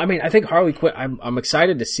yeah, no, I mean, I think Harley Quinn. I'm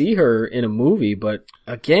excited to see her in a movie, but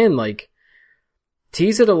again,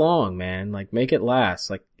 tease it along, man. Make it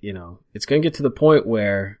last. It's gonna get to the point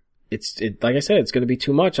where like I said, it's gonna be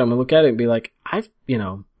too much. I'm gonna look at it and be like, all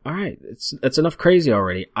right, it's enough crazy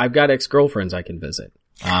already. I've got ex-girlfriends I can visit.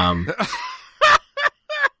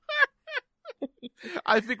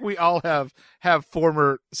 I think we all have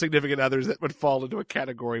former significant others that would fall into a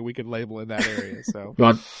category we could label in that area. So you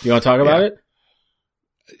want to talk about it?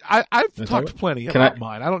 I've talked plenty about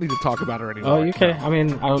mine. I don't need to talk about her anymore. Oh, okay. No. I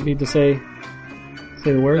mean, I don't need to say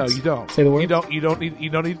the words. No, you don't. Say the words. You don't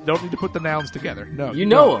need to put the nouns together. No, you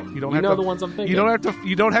know them. You don't know to, the ones I'm thinking.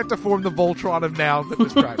 You don't have to form the Voltron of nouns that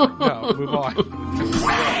describe it. No, move on.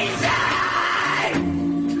 Crazy!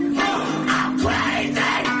 I'm crazy!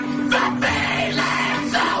 The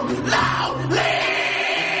feeling's so lonely!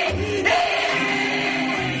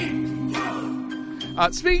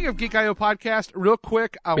 Speaking of Geek.io podcast, real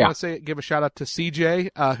quick, I want to give a shout out to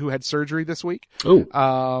CJ, who had surgery this week. Ooh.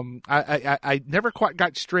 I never quite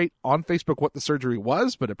got straight on Facebook what the surgery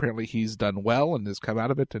was, but apparently he's done well and has come out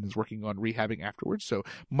of it and is working on rehabbing afterwards. So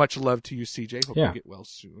much love to you, CJ. Hope you get well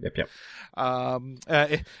soon. Yep.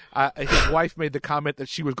 His wife made the comment that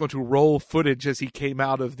she was going to roll footage as he came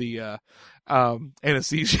out of the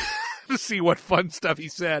anesthesia to see what fun stuff he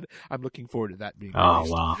said. I'm looking forward to that being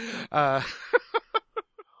released. Oh, wow.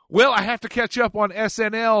 Well, I have to catch up on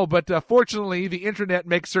SNL, but fortunately, the internet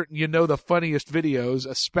makes certain the funniest videos,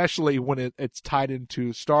 especially when it's tied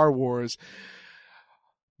into Star Wars.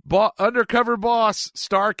 Undercover Boss,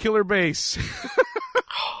 Star Killer Base.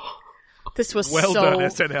 This was well so done,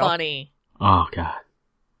 SNL. funny. Oh, God.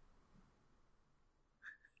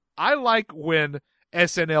 I like when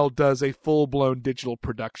SNL does a full-blown digital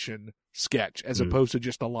production sketch as opposed to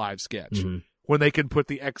just a live sketch. Mm-hmm. When they can put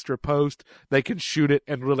the extra post, they can shoot it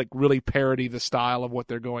and really parody the style of what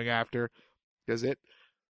they're going after. Because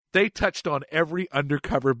they touched on every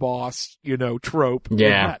undercover boss, trope.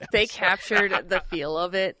 Yeah. They captured the feel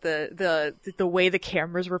of it, the way the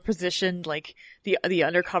cameras were positioned, like the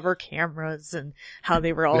undercover cameras and how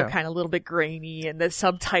they were all kind of a little bit grainy and the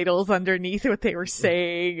subtitles underneath what they were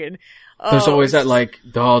saying. And there's always that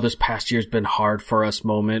this past year's been hard for us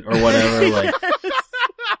moment or whatever. Yes.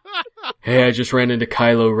 Hey, I just ran into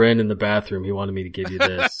Kylo Ren in the bathroom. He wanted me to give you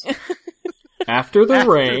this. After the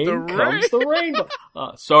rain comes the rainbow.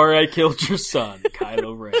 Sorry I killed your son,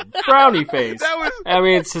 Kylo Ren. Frowny face. I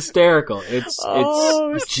mean, it's hysterical. It's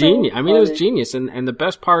genius. So I mean, it was genius. And the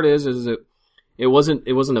best part is it wasn't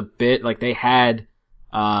a bit. They had,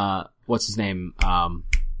 what's his name? Oh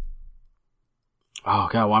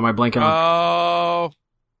God, why am I blanking on? Oh,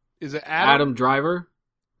 is it Adam Driver?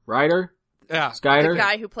 Ryder? Yeah. Skyder? The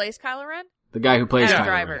guy who plays Kylo Ren? The guy who plays Adam Kylo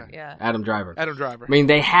Driver, Ren. yeah. Adam Driver. I mean,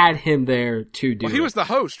 they had him there to do he was the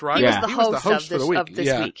host, right? Yeah. He was the host for the week. Of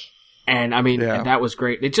this week. And I mean, that was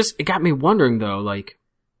great. It got me wondering though,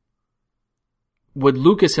 would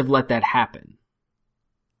Lucas have let that happen?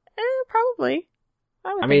 Probably.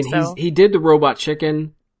 I mean, think so. he did the Robot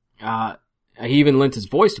Chicken he even lent his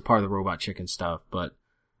voice to part of the Robot Chicken stuff, but,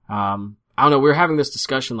 I don't know, we were having this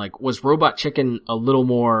discussion, like, was Robot Chicken a little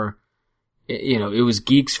more, you know, it was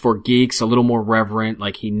geeks for geeks, a little more reverent,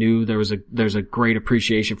 like he knew there's a great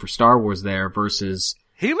appreciation for Star Wars there versus...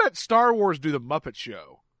 He let Star Wars do the Muppet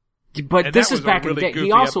Show. But this is back in the day.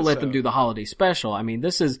 He also let them do the holiday special. I mean,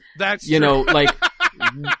 this is, you know, like,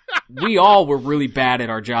 we all were really bad at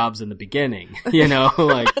our jobs in the beginning, you know,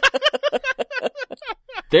 like,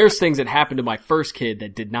 there's things that happened to my first kid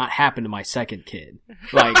that did not happen to my second kid.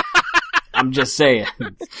 Like, I'm just saying.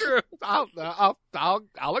 It's true. I'll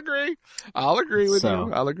agree. I'll agree with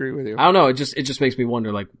you. I'll agree with you. I don't know. It just makes me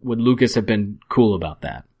wonder, like, would Lucas have been cool about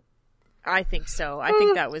that? I think so. I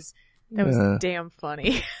think that was damn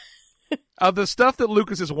funny. The stuff that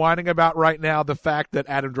Lucas is whining about right now, the fact that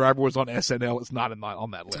Adam Driver was on SNL is not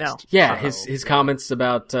on that list. No. Yeah, his comments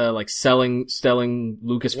about like selling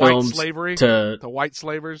Lucasfilms white slavery to white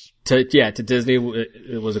slavers to Disney,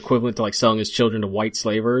 it was equivalent to like selling his children to white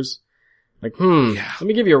slavers. Like, let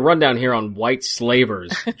me give you a rundown here on white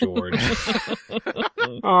slavers, George.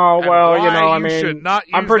 Oh, well, you know, I mean,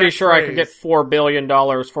 I'm pretty sure I could get $4 billion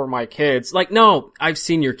for my kids. Like, no, I've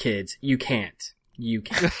seen your kids. You can't.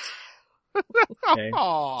 Okay?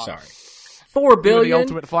 Sorry. $4 billion? The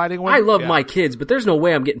ultimate fighting one? I love my kids, but there's no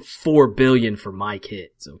way I'm getting $4 billion for my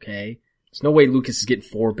kids, okay? There's no way Lucas is getting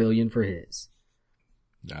 $4 billion for his.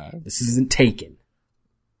 No. This isn't Taken.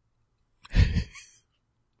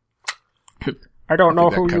 I don't know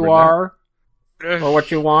who you are or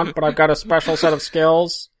what you want, but I've got a special set of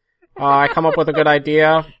skills. I come up with a good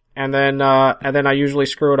idea, and then I usually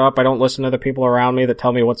screw it up. I don't listen to the people around me that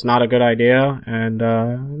tell me what's not a good idea, and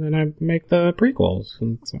then I make the prequels.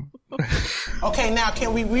 And so. Okay, now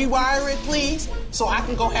can we rewire it, please, so I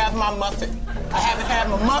can go have my muffin? I haven't had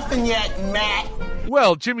my muffin yet, Matt.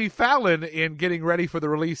 Well, Jimmy Fallon, in getting ready for the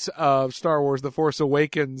release of Star Wars The Force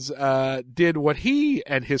Awakens, did what he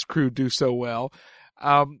and his crew do so well,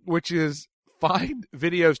 which is find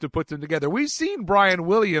videos to put them together. We've seen Brian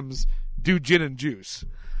Williams do Gin and Juice.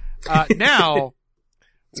 Now,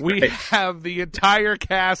 we have the entire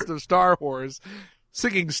cast of Star Wars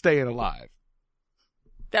singing Staying Alive.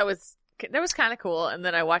 That was kind of cool, and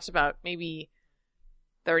then I watched about maybe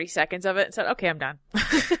 30 seconds of it and said, okay, I'm done.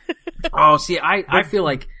 Oh, see, I feel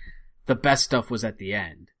like the best stuff was at the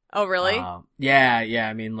end. Oh, really? Yeah.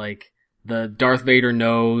 I mean, like, the Darth Vader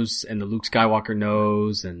nose and the Luke Skywalker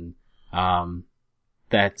nose and, and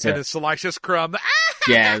the Salacious Crumb.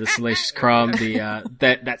 Yeah, the Salacious Crumb,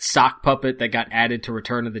 that sock puppet that got added to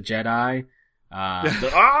Return of the Jedi.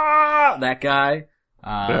 That guy.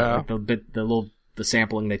 Like the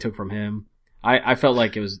sampling they took from him. I felt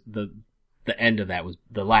like it was the end of that was,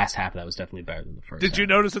 the last half of that was definitely better than the first. Did you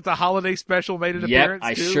notice that the holiday special made an appearance?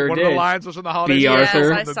 I too? sure One did. of the lines was from the holiday B. special. Arthur.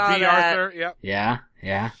 Yes, I saw that. Arthur, yep. Yeah.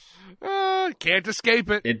 Can't escape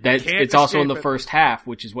it. It's also in the first half,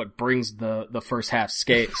 which is what brings the first half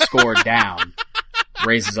score down,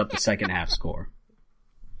 raises up the second half score.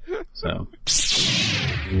 So.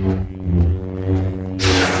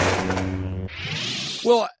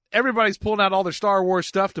 Well, everybody's pulling out all their Star Wars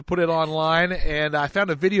stuff to put it online, and I found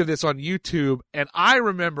a video of this on YouTube, and I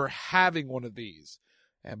remember having one of these.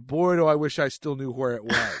 And boy, do I wish I still knew where it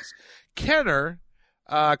was. Kenner,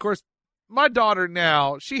 of course, my daughter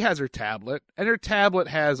now, she has her tablet, and her tablet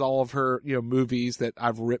has all of her, movies that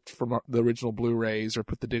I've ripped from the original Blu-rays or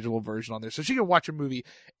put the digital version on there, so she can watch a movie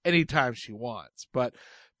anytime she wants. But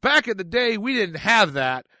back in the day, we didn't have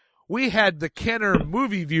that. We had the Kenner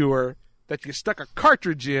movie viewer that you stuck a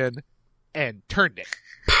cartridge in and turned it.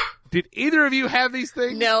 Did either of you have these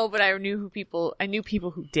things? No, but I knew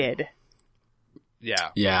people who did.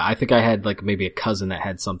 Yeah. Yeah, I think I had like maybe a cousin that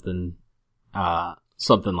had something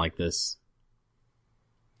like this.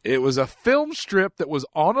 It was a film strip that was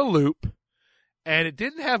on a loop, and it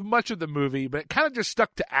didn't have much of the movie, but it kind of just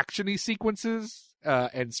stuck to action-y sequences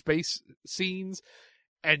and space scenes.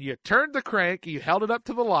 And you turned the crank, you held it up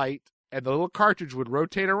to the light, and the little cartridge would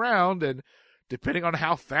rotate around, and depending on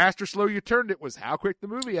how fast or slow you turned it was how quick the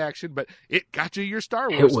movie action, but it got you your Star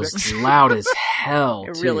Wars It was fix. loud as hell,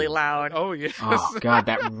 too. Really loud. Oh, yes. Oh, God,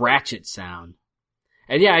 that ratchet sound.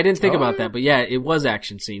 And yeah, I didn't think about that, but yeah, it was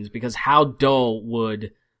action scenes, because how dull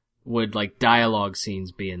would like dialogue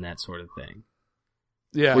scenes be in that sort of thing?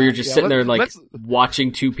 Yeah. Where you're just sitting there like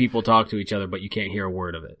watching two people talk to each other, but you can't hear a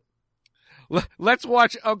word of it. Let's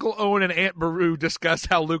watch Uncle Owen and Aunt Beru discuss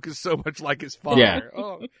how Luke is so much like his father. Yeah.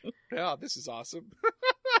 Oh, yeah, this is awesome.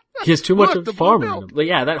 He has too much of the farmer in him. But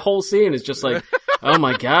yeah, that whole scene is just like, oh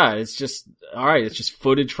my God, it's just, alright, it's just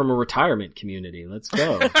footage from a retirement community. Let's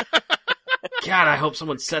go. God, I hope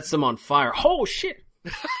someone sets them on fire. Oh shit!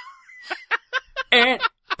 Aunt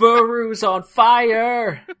Beru's on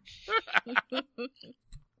fire.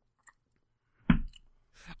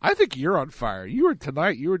 I think you're on fire. You were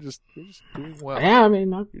just doing well. Yeah, I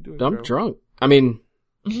mean, I'm drunk. I mean,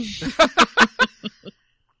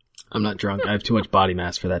 I'm not drunk. I have too much body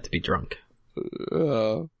mass for that to be drunk.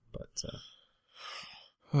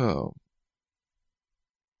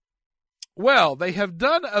 Well, they have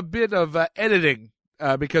done a bit of editing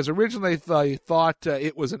because originally they thought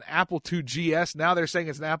it was an Apple II GS. Now they're saying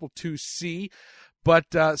it's an Apple IIc.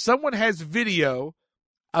 But someone has video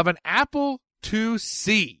of an Apple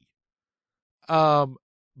IIc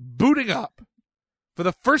booting up for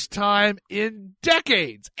the first time in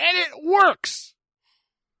decades, and it works.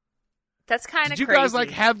 That's kind of crazy. Did you guys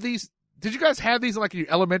have these? Did you guys have these in your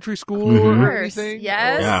elementary school or anything?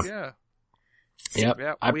 Yes. Yeah.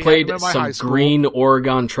 Yep. I played some green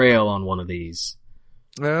Oregon Trail on one of these.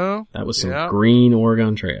 No. That was some green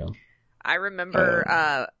Oregon Trail. I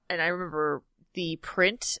remember, and I remember the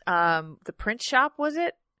print shop, was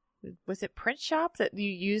it? Was it print shop that you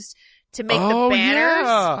used to make the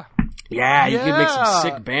banners? Yeah, you could make some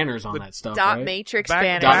sick banners on that stuff, dot right? matrix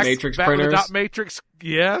banners. Dot matrix printers. Dot matrix,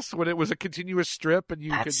 yes, when it was a continuous strip and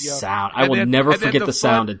you could sound. I will never forget the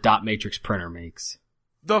sound a dot matrix printer makes.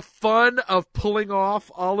 The fun of pulling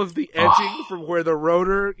off all of the edging from where the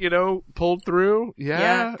rotor, pulled through.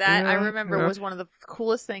 Yeah. I remember was one of the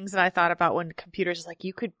coolest things that I thought about when computers,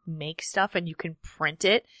 you could make stuff and you can print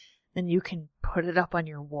it, then you can put it up on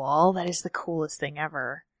your wall. That is the coolest thing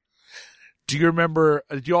ever. Do you remember,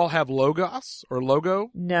 did you all have Logos or Logo?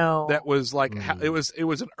 No. That was it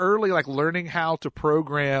was an early, learning how to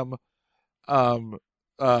program,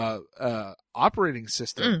 operating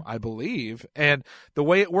system, I believe. And the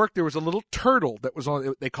way it worked, there was a little turtle that was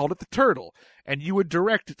on, they called it the turtle, and you would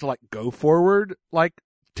direct it to go forward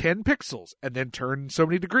 10 pixels and then turn so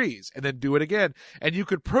many degrees and then do it again. And you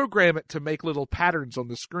could program it to make little patterns on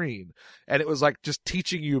the screen. And it was just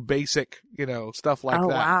teaching you basic, stuff like that.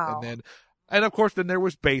 Wow. And of course, then there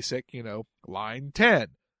was basic, line 10,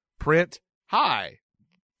 print high,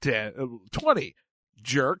 20,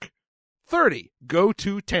 jerk, 30, go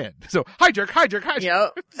to 10. So, hi jerk.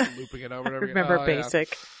 Yep. Looping it over and over again. Remember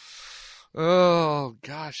basic. Yeah. Oh,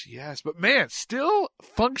 gosh, yes. But man, still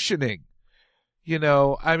functioning.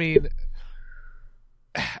 I mean,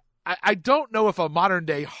 I don't know if a modern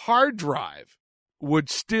day hard drive would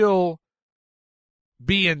still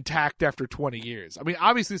be intact after 20 years. I mean,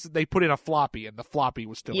 obviously they put in a floppy and the floppy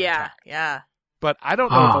was still intact. Yeah. But I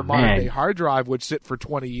don't know if a modern day hard drive would sit for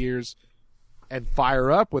 20 years and fire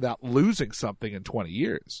up without losing something in 20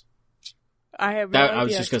 years. I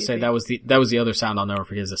was just going to say that was the other sound I'll never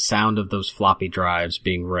forget, is the sound of those floppy drives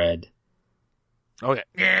being read. Oh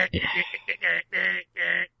yeah.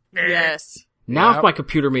 Yes. Now if my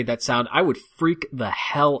computer made that sound, I would freak the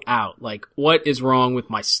hell out. What is wrong with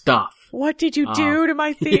my stuff? What did you do to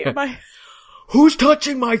my thing? Who's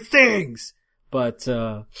touching my things? But,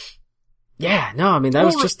 that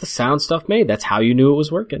was just the sound stuff made. That's how you knew it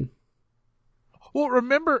was working. Well,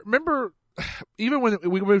 remember, even when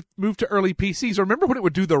we moved to early PCs, remember when it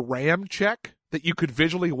would do the RAM check? That you could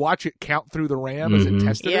visually watch it count through the RAM as it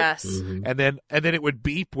tested it? Yes. Mm-hmm. And then it would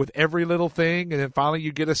beep with every little thing, and then finally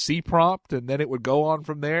you get a C prompt, and then it would go on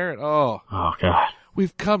from there. And oh God.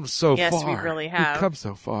 We've come so far. Yes, we really have. We've come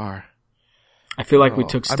so far. I feel like we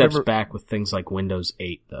took steps back with things like Windows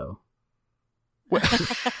 8, though.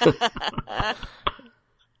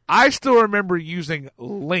 I still remember using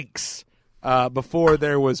links before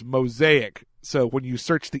there was Mosaic. So when you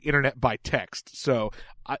search the internet by text. So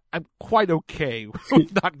I'm quite okay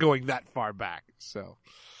with not going that far back. So,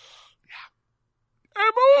 yeah.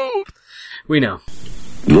 I'm old. We know.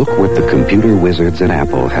 Look what the computer wizards at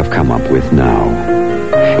Apple have come up with now.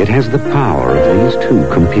 It has the power of these two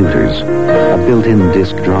computers, a built-in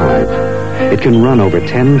disk drive. It can run over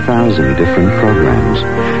 10,000 different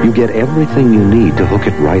programs. You get everything you need to hook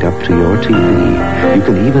it right up to your TV. You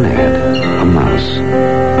can even add a mouse.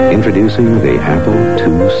 Introducing the Apple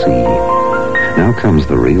IIc. Now comes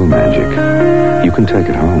the real magic. You can take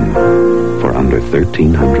it home for under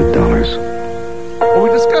 $1,300. Well, we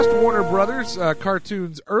discussed Warner Brothers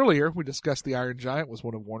cartoons earlier. We discussed The Iron Giant was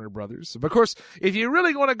one of Warner Brothers. But of course, if you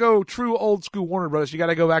really want to go true old school Warner Brothers, you got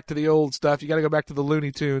to go back to the old stuff. You got to go back to the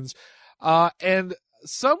Looney Tunes. And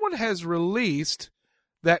someone has released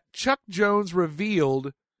that Chuck Jones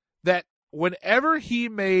revealed that whenever he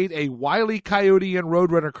made a Wile E. Coyote and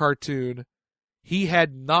Roadrunner cartoon, he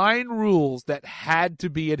had 9 rules that had to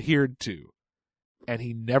be adhered to, and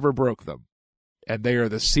he never broke them. And they are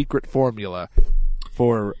the secret formula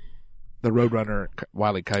for the Roadrunner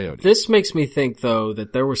Wile E. Coyote. This makes me think, though,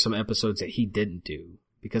 that there were some episodes that he didn't do,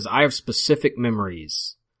 because I have specific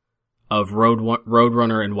memories of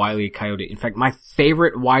Roadrunner and Wile E. Coyote. In fact, my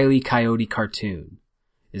favorite Wile E. Coyote cartoon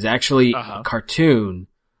is actually a cartoon,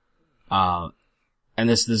 and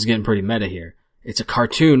this is getting pretty meta here. It's a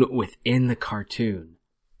cartoon within the cartoon.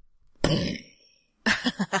 Okay.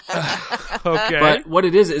 But what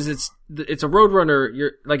it is it's a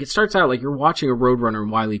Roadrunner. It starts out like you're watching a Roadrunner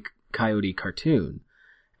and Wile E. Coyote cartoon,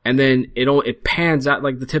 and then it pans out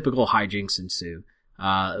like the typical hijinks ensue.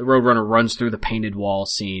 Roadrunner runs through the painted wall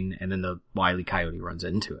scene, and then the Wile E. Coyote runs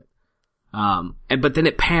into it. But then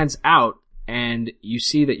it pans out, and you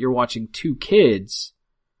see that you're watching two kids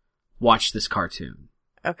watch this cartoon.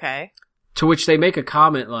 Okay. To which they make a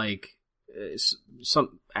comment like,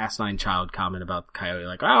 some asinine child comment about the coyote,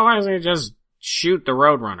 like, oh, why doesn't he just shoot the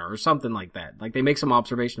Roadrunner or something like that? Like, they make some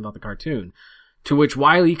observation about the cartoon. To which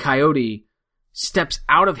Wile E. Coyote steps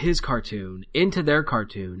out of his cartoon into their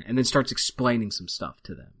cartoon and then starts explaining some stuff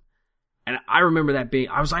to them. And I remember that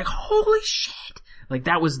I was like, holy shit! Like,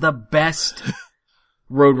 that was the best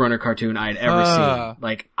Roadrunner cartoon I had ever seen.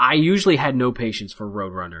 Like, I usually had no patience for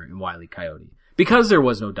Roadrunner and Wile E. Coyote because there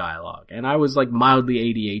was no dialogue. And I was like mildly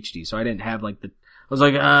ADHD, so I didn't have like I was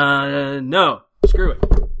like, no, screw it.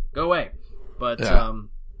 Go away. But,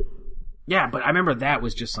 but I remember that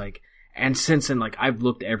was just like, and since then, like, I've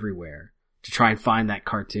looked everywhere to try and find that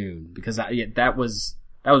cartoon because that was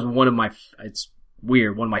one of my, it's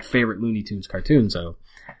weird, one of my favorite Looney Tunes cartoons, so,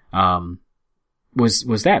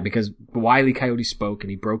 was that because Wile E. Coyote spoke and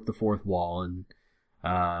he broke the fourth wall and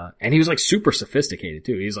he was like super sophisticated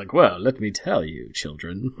too. He's like, well, let me tell you,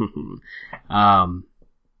 children.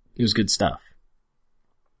 It was good stuff.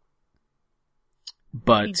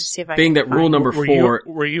 But being that rule number 4...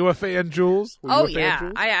 Were you a fan, Jules? Oh, yeah.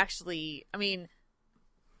 Jules? I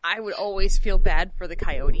would always feel bad for the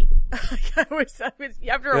coyote.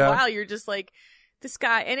 After a while, you're just like, this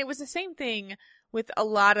guy... And it was the same thing with a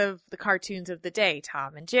lot of the cartoons of the day,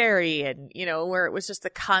 Tom and Jerry, and, where it was just a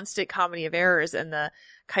constant comedy of errors, and the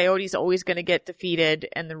coyote's always going to get defeated,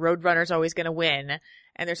 and the Roadrunner's always going to win,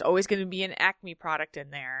 and there's always going to be an Acme product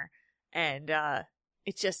in there. And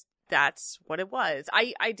it's just... That's what it was.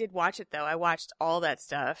 I did watch it though. I watched all that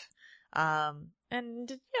stuff. And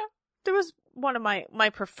yeah, there was one of my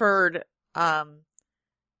preferred, the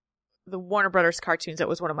Warner Brothers cartoons. That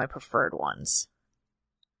was one of my preferred ones.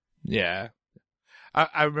 Yeah.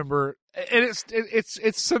 I remember, and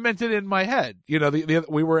it's cemented in my head.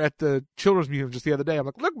 We were at the Children's Museum just the other day. I'm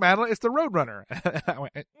like, look, Madeline, it's the Roadrunner. I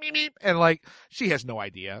went, meep, meep, and like, she has no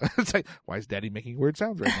idea. It's like, why is Daddy making weird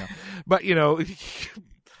sounds right now? But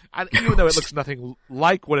even though it looks nothing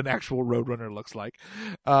like what an actual Roadrunner looks like.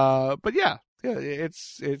 But yeah,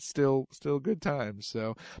 it's still good times.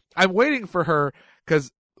 So I'm waiting for her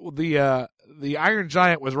because the Iron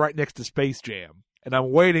Giant was right next to Space Jam, and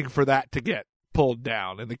I'm waiting for that to get pulled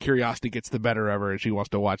down, and the curiosity gets the better of her, and she wants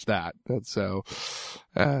to watch that. And so,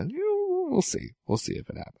 we'll see. We'll see if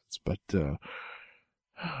it happens. But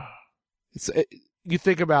you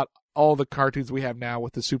think about all the cartoons we have now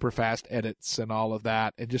with the super fast edits and all of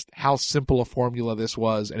that, and just how simple a formula this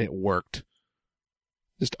was, and it worked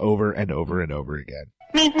just over and over and over again.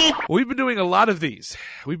 We've been doing a lot of these.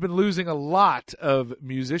 We've been losing a lot of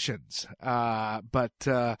musicians, but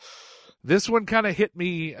this one kind of hit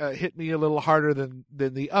me a little harder than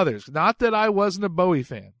the others. Not that I wasn't a Bowie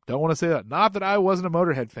fan. Don't want to say that. Not that I wasn't a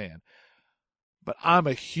Motorhead fan, but I'm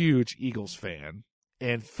a huge Eagles fan.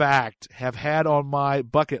 In fact, have had on my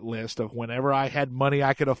bucket list of whenever I had money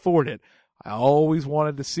I could afford it, I always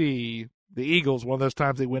wanted to see the Eagles. One of those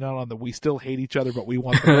times they went out on the "We Still Hate Each Other, but We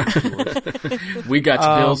Want the tours." We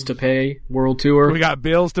got bills to pay world tour. We got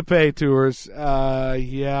bills to pay tours.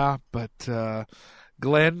 Yeah, but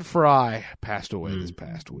Glenn Frey passed away this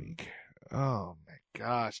past week. Oh my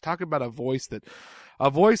gosh, talking about a voice that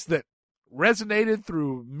resonated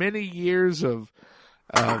through many years of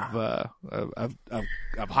high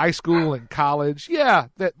school and college. Yeah,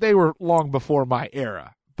 that they were long before my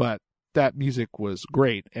era, but that music was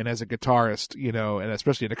great. And as a guitarist, and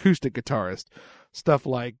especially an acoustic guitarist, stuff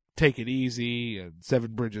like Take It Easy and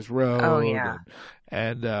Seven Bridges Road. Oh, yeah.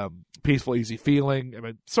 And Peaceful Easy Feeling. I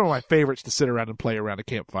mean, some of my favorites to sit around and play around a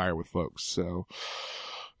campfire with folks. So,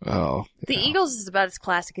 The Eagles is about as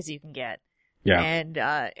classic as you can get. Yeah. And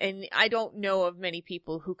I don't know of many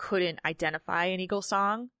people who couldn't identify an Eagles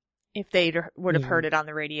song if they would have heard it on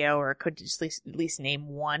the radio, or could just at least name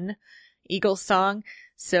one Eagles song.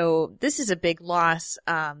 So this is a big loss.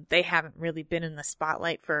 They haven't really been in the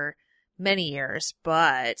spotlight for many years,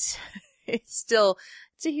 but it's a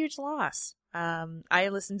huge loss. I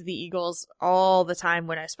listened to the Eagles all the time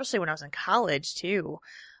especially when I was in college too.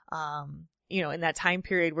 In that time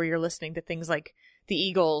period where you're listening to things like the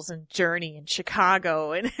Eagles and Journey and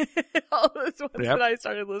Chicago and all those ones that I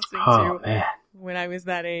started listening to when I was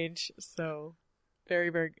that age. So very,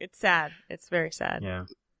 very, it's sad. It's very sad. Yeah.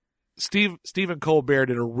 Stephen Colbert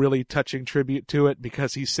did a really touching tribute to it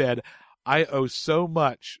because he said, I owe so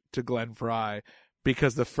much to Glenn Frey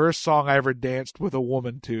because the first song I ever danced with a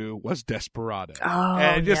woman to was Desperado. Oh,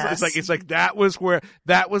 and it's like that was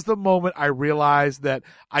the moment I realized that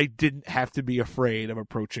I didn't have to be afraid of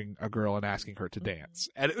approaching a girl and asking her to dance.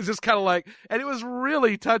 And it was just kind of like, and it was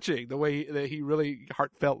really touching the way that he really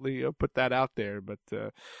heartfeltly put that out there. But,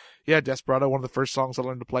 Desperado, one of the first songs I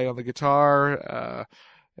learned to play on the guitar.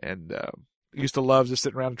 Used to love just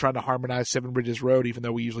sitting around and trying to harmonize Seven Bridges Road, even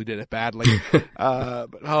though we usually did it badly.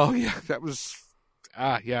 That was,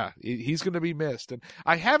 he's going to be missed. And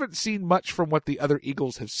I haven't seen much from what the other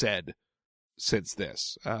Eagles have said since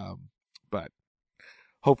this. But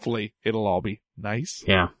hopefully it'll all be nice.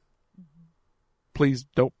 Yeah. Please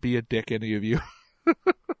don't be a dick, any of you.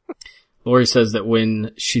 Lori says that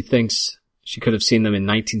when she thinks she could have seen them in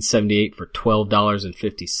 1978 for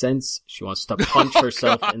 $12.50, she wants to punch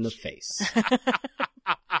herself in the face.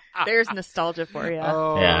 There's nostalgia for you.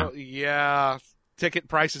 Oh, yeah. Ticket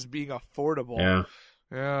prices being affordable.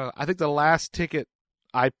 Yeah. I think the last ticket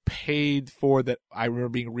I paid for that I remember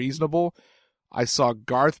being reasonable, I saw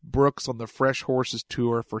Garth Brooks on the Fresh Horses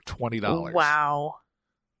tour for $20. Wow.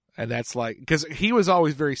 And that's like, because he was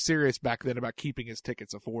always very serious back then about keeping his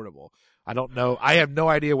tickets affordable. I don't know. I have no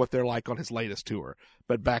idea what they're like on his latest tour.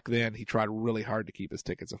 But back then, he tried really hard to keep his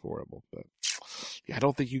tickets affordable. But I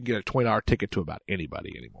don't think you can get a $20 ticket to about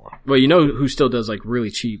anybody anymore. Well, you know who still does like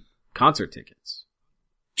really cheap concert tickets?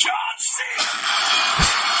 John Cena!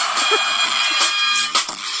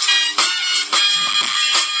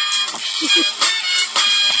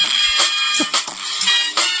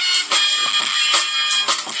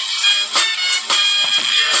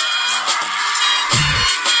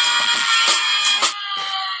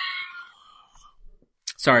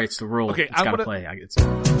 Sorry, it's the rule. Okay, it's gotta play. 'Cause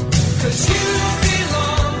you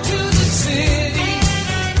belong to the city.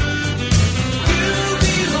 You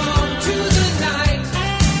belong to the night.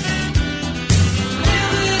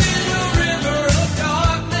 Living in a river of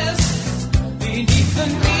darkness beneath the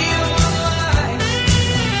neon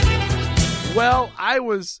light. Well, I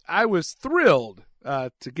was thrilled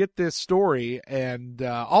to get this story, and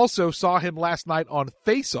also saw him last night on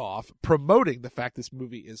Face Off promoting the fact this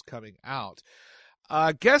movie is coming out.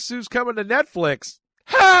 Guess who's coming to Netflix?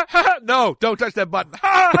 Ha ha! No, don't touch that button.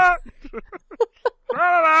 Ha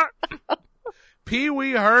ha! Pee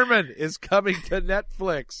Wee Herman is coming to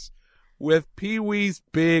Netflix with Pee Wee's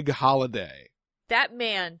Big Holiday. That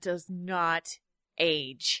man does not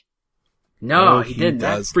age. No, he didn't.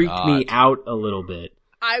 That freaked me out a little bit.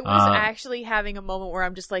 I was actually having a moment where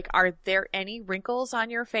I'm just like, are there any wrinkles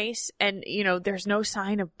on your face? And, there's no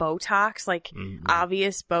sign of Botox, like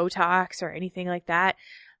obvious Botox or anything like that.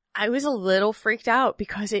 I was a little freaked out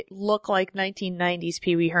because it looked like 1990s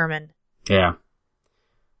Pee Wee Herman. Yeah.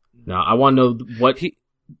 Now, I want to know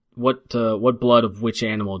what blood of which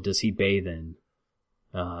animal does he bathe in?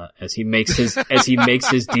 As he makes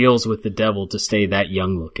his deals with the devil to stay that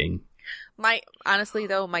young looking. Honestly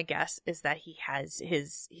though, my guess is that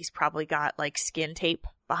he's probably got like skin tape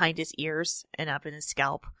behind his ears and up in his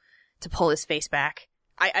scalp to pull his face back.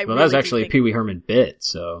 That was actually a Pee Wee Herman bit,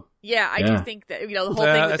 so. Yeah, I do think that, the whole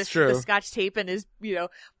thing with the Scotch tape and his,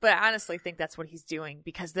 but I honestly think that's what he's doing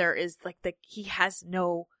because there is he has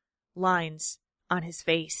no lines on his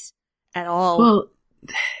face at all. Well,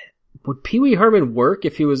 would Pee Wee Herman work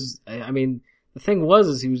if he was, the thing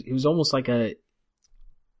was he was almost like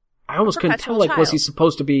I almost couldn't tell, was he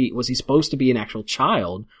supposed to be an actual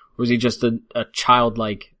child, or was he just a child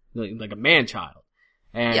like a man child?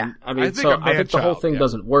 And I think the whole thing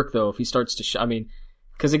doesn't work though if he starts to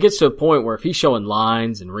because it gets to a point where if he's showing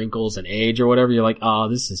lines and wrinkles and age or whatever, you're like, oh,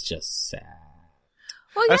 this is just sad.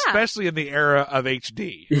 Well, yeah. Especially in the era of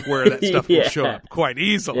HD, where that stuff will show up quite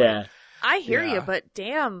easily. Yeah. I hear you, but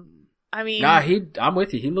damn, Nah, I'm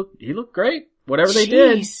with you. He looked great. Whatever they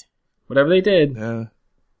did. Yeah.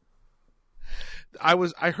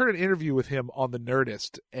 I heard an interview with him on the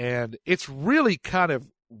Nerdist, and it's really kind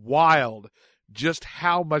of wild just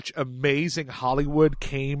how much amazing Hollywood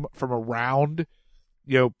came from around,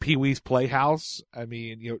 Pee Wee's Playhouse.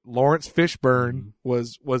 Lawrence Fishburne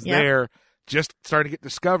was there, just starting to get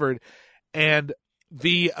discovered, and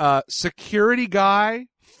the security guy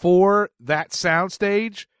for that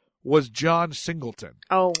soundstage was John Singleton.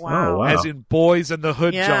 Oh, wow. Oh, wow. As in Boys in the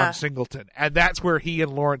Hood, Yeah. John Singleton. And that's where he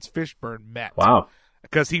and Lawrence Fishburne met. Wow.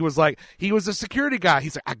 Because he was a security guy.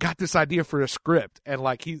 He's like, I got this idea for a script. And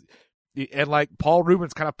Paul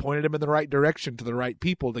Rubens kind of pointed him in the right direction to the right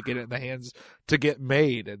people to get it in the hands to get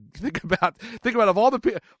made. And think about of all the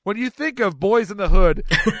people, when you think of Boys in the Hood,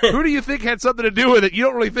 who do you think had something to do with it? You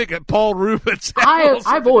don't really think of Paul Rubens.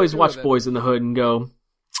 I've always watched Boys in the Hood and go,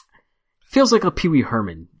 feels like a Pee Wee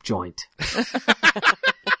Herman joint.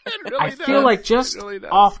 I feel like just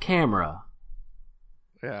off camera.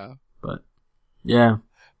 Yeah. But, yeah.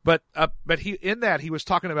 But he was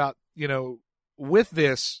talking about, with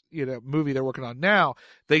this, movie they're working on now,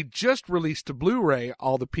 they just released to Blu-ray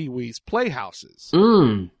all the Pee-wee's Playhouses.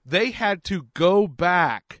 They had to go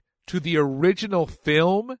back to the original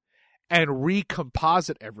film and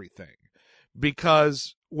recomposite everything,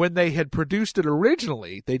 because when they had produced it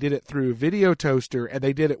originally, they did it through Video Toaster, and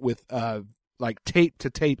they did it with tape to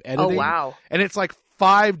tape editing. Oh, wow. And it's like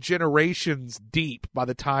 5 generations deep by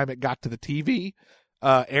the time it got to the TV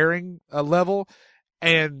airing level.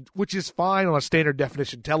 And which is fine on a standard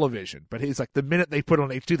definition television, but he's like, the minute they put it on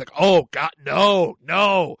HD, like, oh God,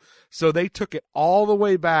 no. So they took it all the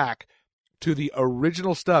way back to the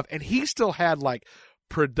original stuff, and he still had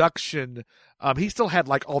production. He still had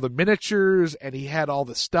all the miniatures, and he had all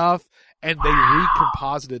the stuff, and they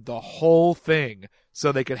recomposited the whole thing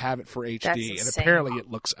so they could have it for HD. And apparently, it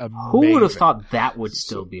looks amazing. Who would have thought that would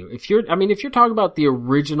still be? If you're talking about the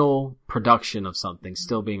original production of something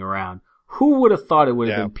still being around. Who would have thought it would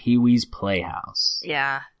have been Pee-wee's Playhouse?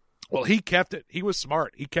 Yeah. Well, he kept it. He was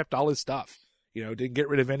smart. He kept all his stuff. Didn't get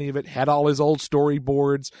rid of any of it. Had all his old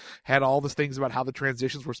storyboards. Had all the things about how the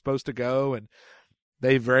transitions were supposed to go. And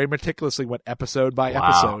they very meticulously went episode by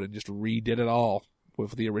episode and just redid it all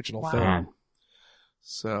with the original film.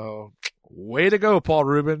 So, way to go, Paul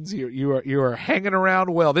Rubens. You are hanging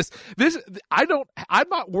around well. I'm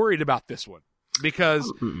not worried about this one because,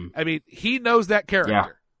 he knows that character. Yeah.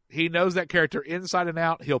 He knows that character inside and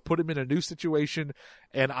out. He'll put him in a new situation,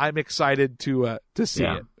 and I'm excited to see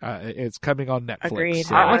it. It's coming on Netflix. Agreed.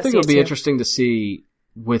 So. I think it'll be interesting to see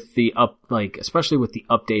with the especially with the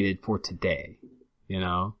updated for today.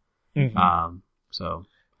 So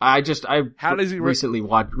I recently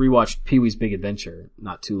rewatched Pee-wee's Big Adventure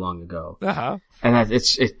not too long ago. And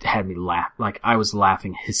it had me laugh. I was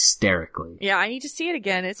laughing hysterically. Yeah, I need to see it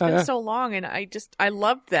again. It's been so long, and I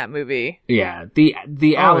loved that movie. Yeah,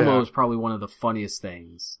 the Alamo is probably one of the funniest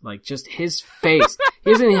things. Just his face.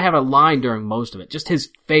 He doesn't even have a line during most of it. Just his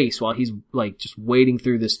face while he's just wading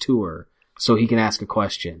through this tour so he can ask a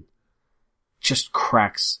question. Just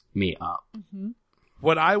cracks me up. Mm-hmm.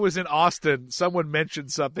 When I was in Austin, someone mentioned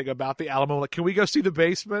something about the Alamo. Can we go see the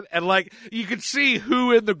basement? And you could see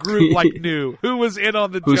who in the group knew who was in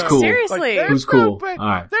on the joke. Who's cool? Seriously, who's cool? All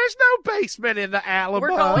right. There's no basement in the Alamo.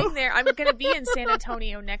 We're going there. I'm going to be in San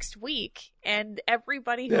Antonio next week, and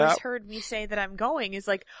everybody who has heard me say that I'm going is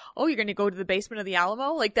like, "Oh, you're going to go to the basement of the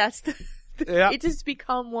Alamo?" That's the. It has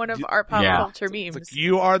become one of our pop culture memes.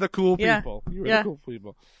 You are the cool people. You are the cool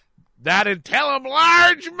people. That and tell him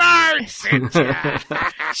Large Marge sent ya.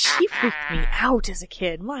 She freaked me out as a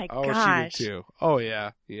kid. My gosh. She did too. Oh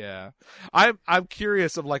yeah. I'm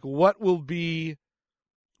curious of what will be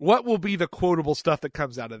the quotable stuff that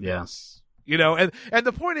comes out of this. And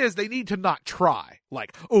the point is they need to not try.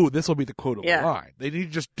 This will be the quotable line. They need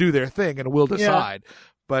to just do their thing and we'll decide.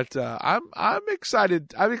 But I'm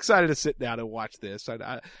excited. I'm excited to sit down and watch this.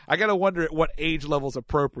 I gotta wonder at what age level's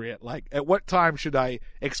appropriate. At what time should I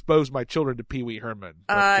expose my children to Pee Wee Herman?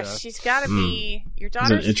 She's got to be your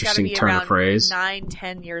daughter's got to be around phrase.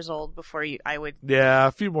 9-10 years old before I would. Yeah,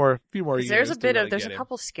 a few more years. There's a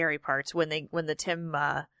couple scary parts when the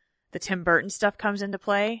Tim Burton stuff comes into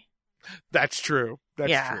play. That's true.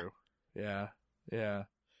 That's true. Yeah.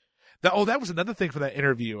 That was another thing from that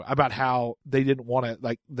interview about how they didn't want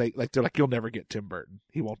to they're like, you'll never get Tim Burton.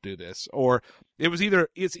 He won't do this. Or it's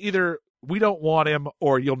either we don't want him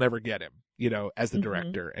or you'll never get him, as the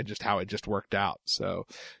director, and just how it just worked out. So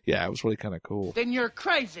yeah, it was really kind of cool. Then you're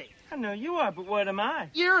crazy. I know you are, but what am I?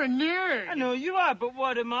 You're a nerd. I know you are, but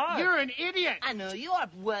what am I? You're an idiot. I know you are,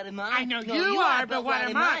 but what am I? I know you are, but what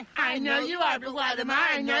am I? I know you are, but what am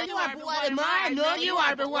I? I know you are, but what am I? I know you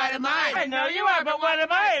are, but what am I? I know you are, but what am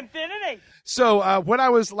I? Infinity. So when I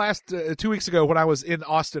was 2 weeks ago, when I was in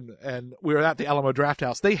Austin and we were at the Alamo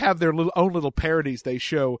Drafthouse, they have their own little parodies they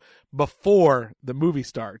show before the movie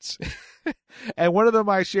starts. And one of them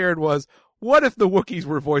I shared was, what if the Wookiees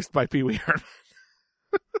were voiced by Pee Wee Herman?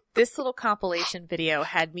 This little compilation video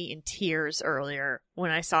had me in tears earlier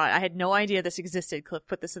when I saw it. I had no idea this existed. Cliff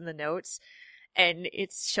put this in the notes. and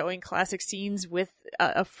it's showing classic scenes with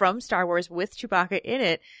from Star Wars with Chewbacca in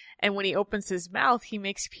it. And when he opens his mouth, he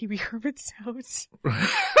makes Pee Wee Herman sounds.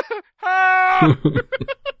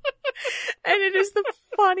 And it is the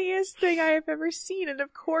funniest thing I have ever seen. And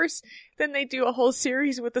of course, then they do a whole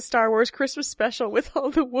series with the Star Wars Christmas special with all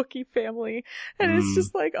the Wookiee family. And it's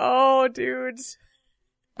just like, oh, dudes.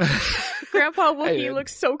 Grandpa Wookiee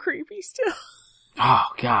looks so creepy still. Oh,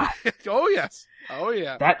 God. Oh, yes. Oh,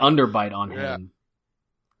 yeah. That underbite on him.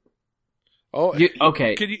 Oh,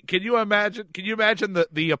 okay. Can you imagine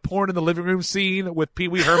the porn in the living room scene with Pee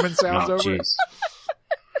Wee Herman sounds over it?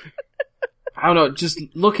 I don't know. Just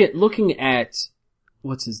looking at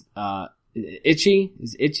what's his Itchy?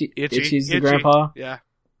 Is Itchy's the grandpa? Yeah.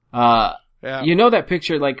 Yeah. You know that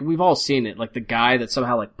picture? Like we've all seen it. Like the guy that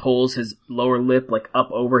somehow like pulls his lower lip like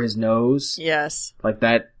up over his nose. Yes. Like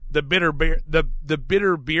that. The bitter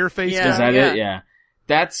beer face. Yeah, is that it? Yeah.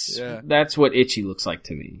 That's what Itchy looks like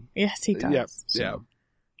to me. Yes, he does. Yep. So.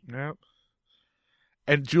 Yeah.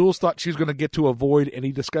 And Jules thought she was going to get to avoid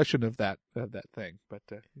any discussion of that thing, but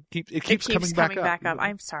it keeps coming back up.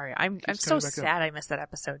 I'm sorry. I'm so sad I missed that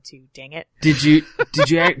episode too. Dang it! Did you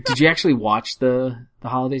actually watch the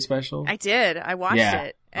holiday special? I did. I watched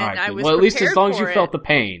it, and right, I was well. At least as long as you it. felt the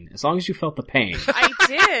pain. As long as you felt the pain. I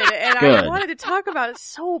did, and Good. I wanted to talk about it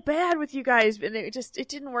so bad with you guys, and it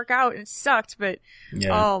didn't work out, and it sucked. But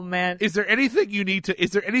oh man, is there anything you need to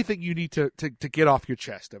get off your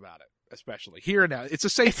chest about it? Especially here and now. It's a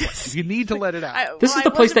safe place. You need to let it out. This is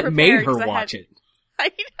the place that made her watch it. I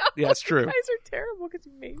know. Yeah, it's true. You guys are terrible because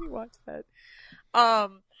you made me watch that. I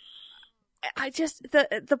just,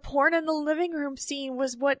 the porn in the living room scene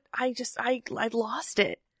was what I lost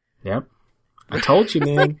it. Yep. I told you,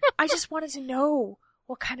 man. Like, I just wanted to know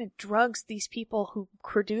what kind of drugs these people who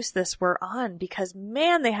produced this were on because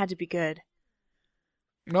man, they had to be good.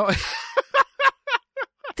 No.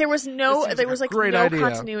 There was no idea.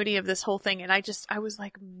 continuity of this whole thing, and I was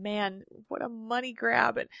like, man, what a money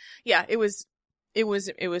grab! And yeah, it was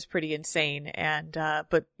pretty insane, and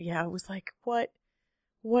but yeah, it was like, what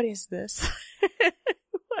is this?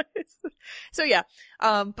 What is this? So yeah,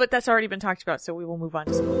 but that's already been talked about, so we will move on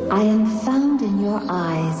to something. I am found in your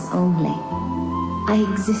eyes only. I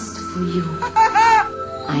exist for you.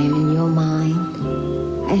 I am in your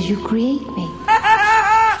mind as you create me.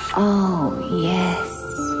 Oh yes.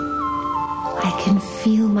 I can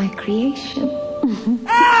feel my creation.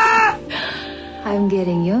 I'm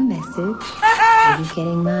getting your message. Are you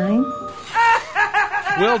getting mine?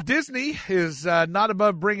 Well, Disney is not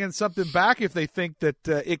above bringing something back if they think that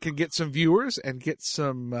it can get some viewers and get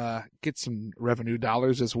some revenue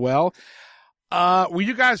dollars as well. Were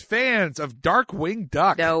you guys fans of Darkwing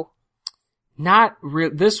Duck? No. Not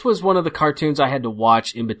really. This was one of the cartoons I had to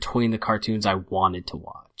watch in between the cartoons I wanted to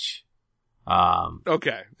watch.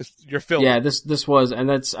 Okay, you're filming. Yeah, this was, and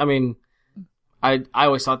that's, I mean, I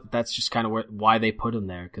always thought that's just kind of why they put him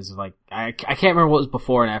there, because like, I can't remember what was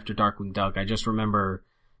before and after Darkwing Duck. I just remember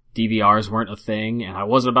DVRs weren't a thing, and I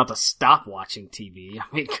wasn't about to stop watching TV. I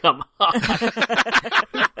mean, come on.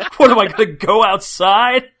 What am I gonna go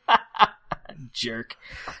outside? Jerk.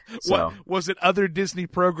 So, what, was it other Disney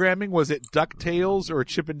programming? Was it DuckTales or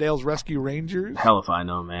Chippendales Rescue Rangers? Hell if I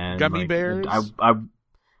know, man. Gummy Bears?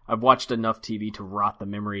 I've watched enough TV to rot the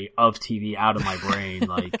memory of TV out of my brain.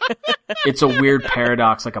 Like, it's a weird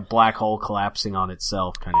paradox, like a black hole collapsing on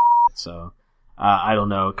itself kind of. So, I don't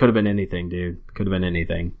know. It could have been anything, dude. Could have been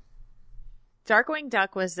anything. Darkwing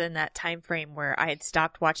Duck was in that time frame where I had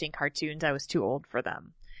stopped watching cartoons. I was too old for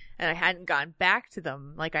them. And I hadn't gone back to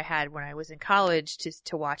them like I had when I was in college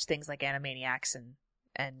to watch things like Animaniacs and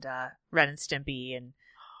Ren and Stimpy and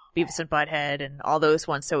Beavis and Butthead and all those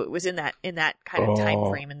ones. So it was in that kind of time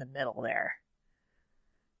frame in the middle there.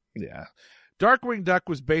 Yeah. Darkwing Duck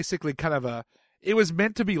was basically kind of it was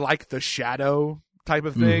meant to be like The Shadow type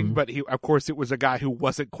of thing, but of course it was a guy who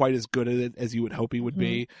wasn't quite as good at it as you would hope he would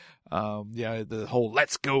be. Yeah, the whole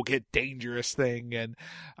let's go get dangerous thing. And,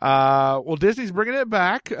 well, Disney's bringing it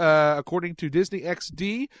back. According to Disney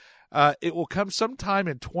XD, it will come sometime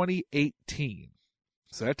in 2018.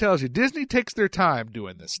 So that tells you Disney takes their time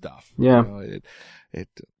doing this stuff. Yeah.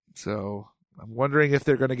 So I'm wondering if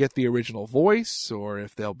they're going to get the original voice or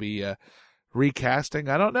if they'll be recasting.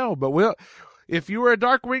 I don't know, but if you were a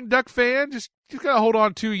Darkwing Duck fan, just gotta hold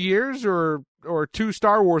on 2 years or 2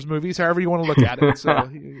 Star Wars movies, however you want to look at it. So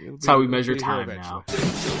that's how we measure time now.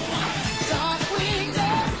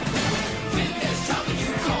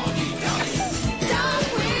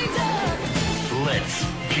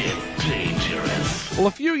 Well,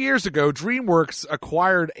 a few years ago, DreamWorks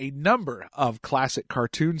acquired a number of classic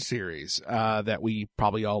cartoon series that we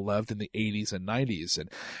probably all loved in the 80s and 90s. And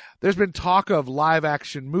there's been talk of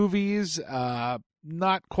live-action movies,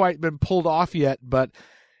 not quite been pulled off yet, but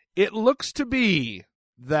it looks to be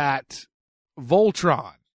that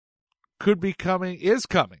Voltron is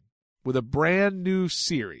coming with a brand new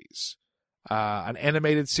series. An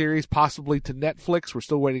animated series, possibly to Netflix. We're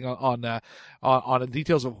still waiting on the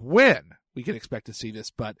details of when we can expect to see this.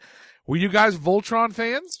 But were you guys Voltron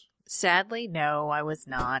fans? Sadly, no, I was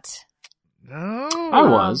not. No, I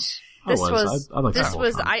was.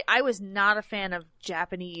 I was not a fan of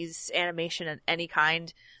Japanese animation of any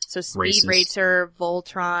kind. So Speed Racer,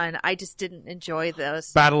 Voltron, I just didn't enjoy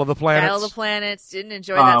those. Battle of the Planets, didn't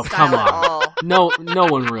enjoy that style at all. No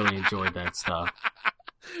one really enjoyed that stuff.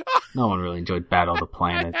 No one really enjoyed Battle of the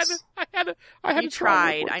Planets. I had You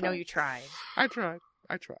tried. I know you tried. I tried.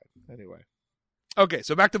 Anyway. Okay,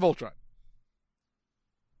 so back to Voltron.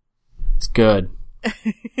 It's good.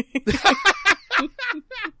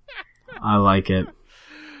 I like it.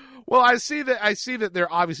 Well, I see that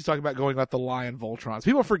they're obviously talking about going about the Lion Voltrons.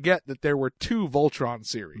 People forget that there were two Voltron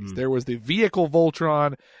series. There was the Vehicle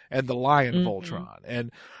Voltron and the Lion Voltron.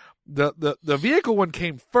 And the Vehicle one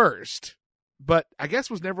came first, but I guess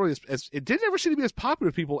was never really it didn't ever seem to be as popular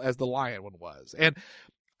with people as the Lion one was. And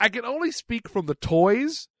I can only speak from the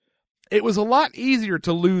toys. It was a lot easier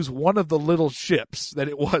to lose one of the little ships than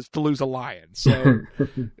it was to lose a lion. So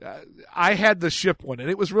I had the ship one, and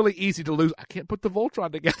it was really easy to lose. I can't put the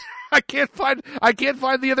Voltron together. I can't find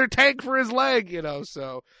the other tank for his leg,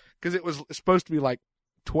 so because it was supposed to be like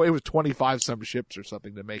it was 25 some ships or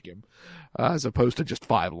something to make him, as opposed to just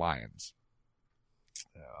 5 lions.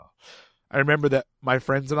 I remember that my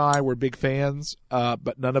friends and I were big fans,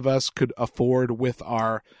 but none of us could afford with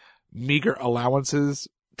our meager allowances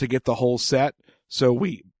to get the whole set. So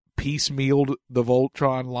we piecemealed the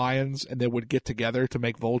Voltron lions and then would get together to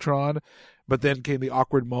make Voltron. But then came the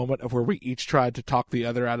awkward moment of where we each tried to talk the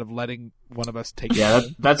other out of letting one of us take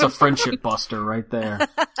it. That's a friendship buster right there.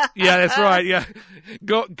 Yeah, that's right. Yeah.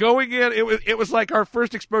 Going in, it was like our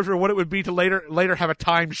first exposure of what it would be to later have a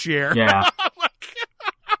timeshare. Yeah.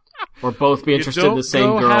 Or both be interested in the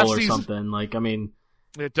same girl or something.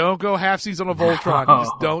 Don't go half-season on Voltron. You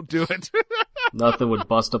just don't do it. Nothing would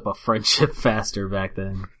bust up a friendship faster back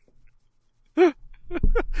then.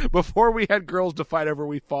 Before we had girls to fight over,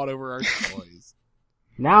 we fought over our toys.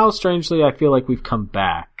 Now, strangely, I feel like we've come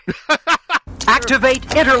back.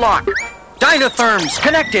 Activate interlock. Dynatherms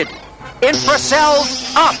connected.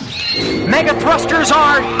 Infracells up. Mega thrusters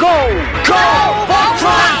are go. Go,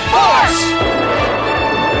 Voltron Force!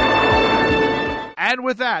 And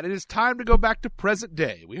with that, it is time to go back to present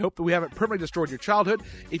day. We hope that we haven't permanently destroyed your childhood.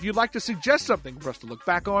 If you'd like to suggest something for us to look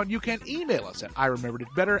back on, you can email us at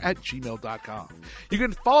iremembereditbetter@gmail.com. You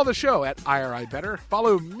can follow the show at IRIBetter.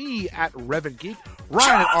 Follow me at RevanGeek.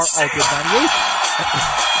 Ryan at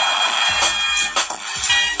RAllGood98.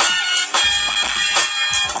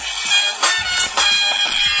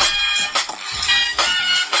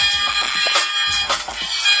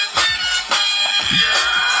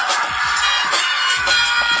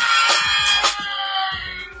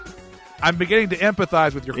 I'm beginning to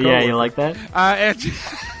empathize with your coworker. Yeah, you like that? And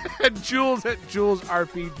Jules at Jules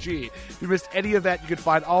RPG. If you missed any of that, you can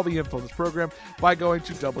find all the info on this program by going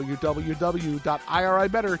to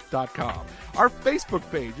www.iribetter.com. Our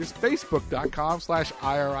Facebook page is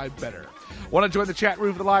facebook.com/iribetter. Want to join the chat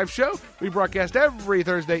room for the live show? We broadcast every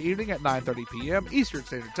Thursday evening at 9:30 p.m. Eastern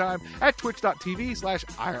Standard Time at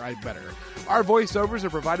twitch.tv/iribetter. Our voiceovers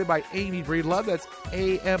are provided by Amy Breedlove. That's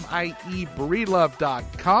AMIE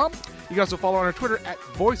Breedlove.com. You can also follow on our Twitter at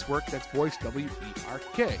VoiceWork. That's Voice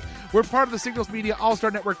WERK. We're part of the Signals Media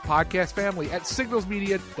All-Star Network podcast family at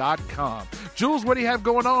signalsmedia.com. Jules, what do you have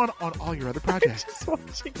going on all your other projects? Just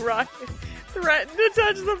watching Ryan threaten to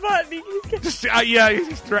touch the button.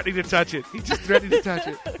 He's threatening to touch it. He's just threatening to touch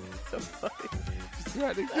it. So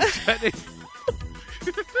funny. Just threatening.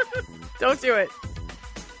 Don't do it.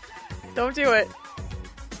 Don't do it.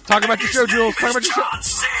 Talk about your show, Jules. Talk about your show.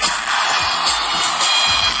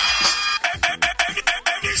 And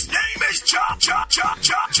his name is John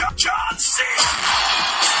C.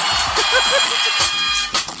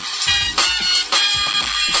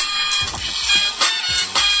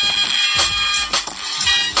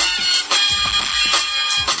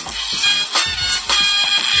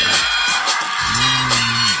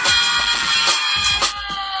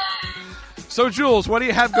 So, Jules, what do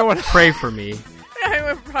you have going on? Pray for me.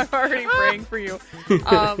 I'm already praying for you.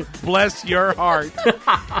 Bless your heart.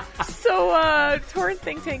 So So, Torrent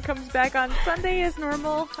Think Tank comes back on Sunday as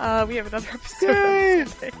normal. We have another episode on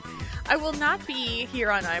Sunday. I will not be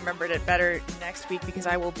here on I Remembered It Better next week because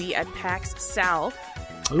I will be at PAX South.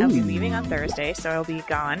 Ooh. I'll be leaving on Thursday, so I'll be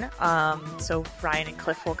gone. So Ryan and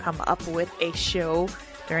Cliff will come up with a show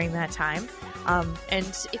during that time. And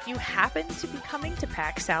if you happen to be coming to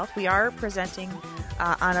PAX South, we are presenting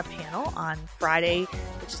on a panel on Friday,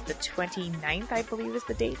 which is the 29th, I believe is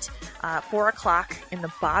the date, 4 o'clock in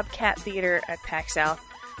the Bobcat Theater at PAX South.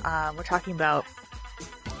 We're talking about...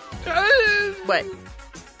 What?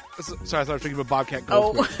 Sorry, I thought I was thinking about Bobcat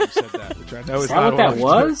Goldthwait when you said that, which I know is not what that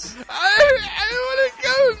was? I want to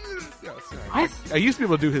go... No, sorry. I used to be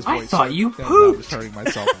able to do his voice. I thought you pooped. I was hurting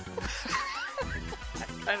myself.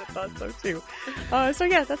 I thought so too. So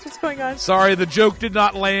yeah, that's what's going on. Sorry, the joke did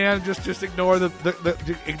not land. Just ignore the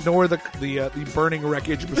burning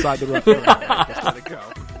wreckage beside the road. Just let it go.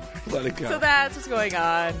 Let it go. So that's what's going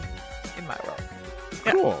on in my world.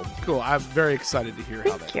 Yeah. Cool. I'm very excited to hear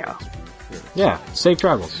how that goes. Yeah, safe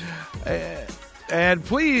travels. And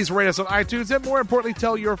please rate us on iTunes, and more importantly,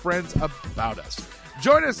 tell your friends about us.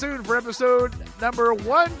 Join us soon for episode number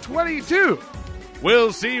 122.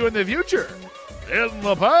 We'll see you in the future. In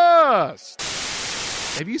the past.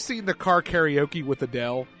 Have you seen the car karaoke with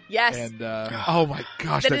Adele? Yes. And oh my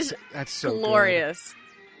gosh, that's so glorious. Good.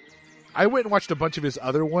 I went and watched a bunch of his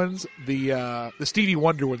other ones. The Stevie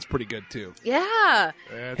Wonder one's pretty good too. Yeah.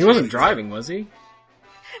 He wasn't driving, was he?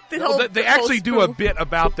 They actually do a bit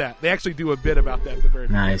about that. They actually do a bit about that at the very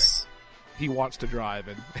beginning. Nice. He wants to drive,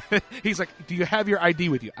 and he's like, "Do you have your ID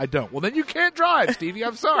with you?" I don't. Well, then you can't drive, Stevie.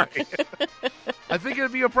 I'm sorry. I think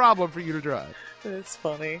it'd be a problem for you to drive. It's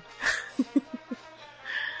funny.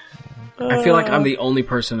 I feel like I'm the only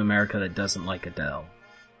person in America that doesn't like Adele.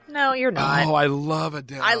 No, you're not. Oh, I love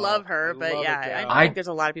Adele. I love her, but yeah, I think there's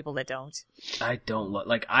a lot of people that don't. I don't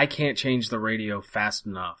like. I can't change the radio fast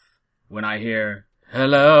enough when I hear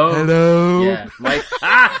hello. Hello. Yeah, like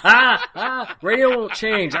radio won't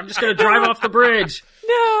change. I'm just gonna drive off the bridge.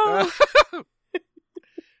 No.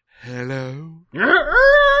 Hello.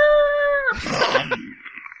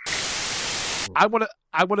 I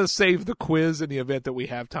want to save the quiz in the event that we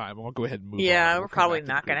have time. I want to go ahead and move on. Yeah, we're probably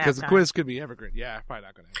not going to have time. Because the quiz could be evergreen. Yeah, probably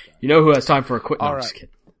not going to have time. You know who has time for a quiz? No, all I'm right. just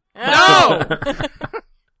kidding. No!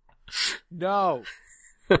 No.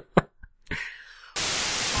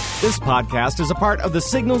 This podcast is a part of the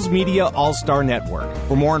Signals Media All-Star Network.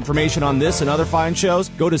 For more information on this and other fine shows,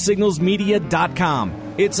 go to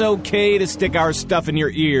signalsmedia.com. It's okay to stick our stuff in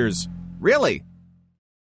your ears. Really.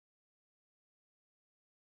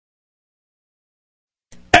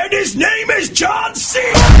 And his name is John C.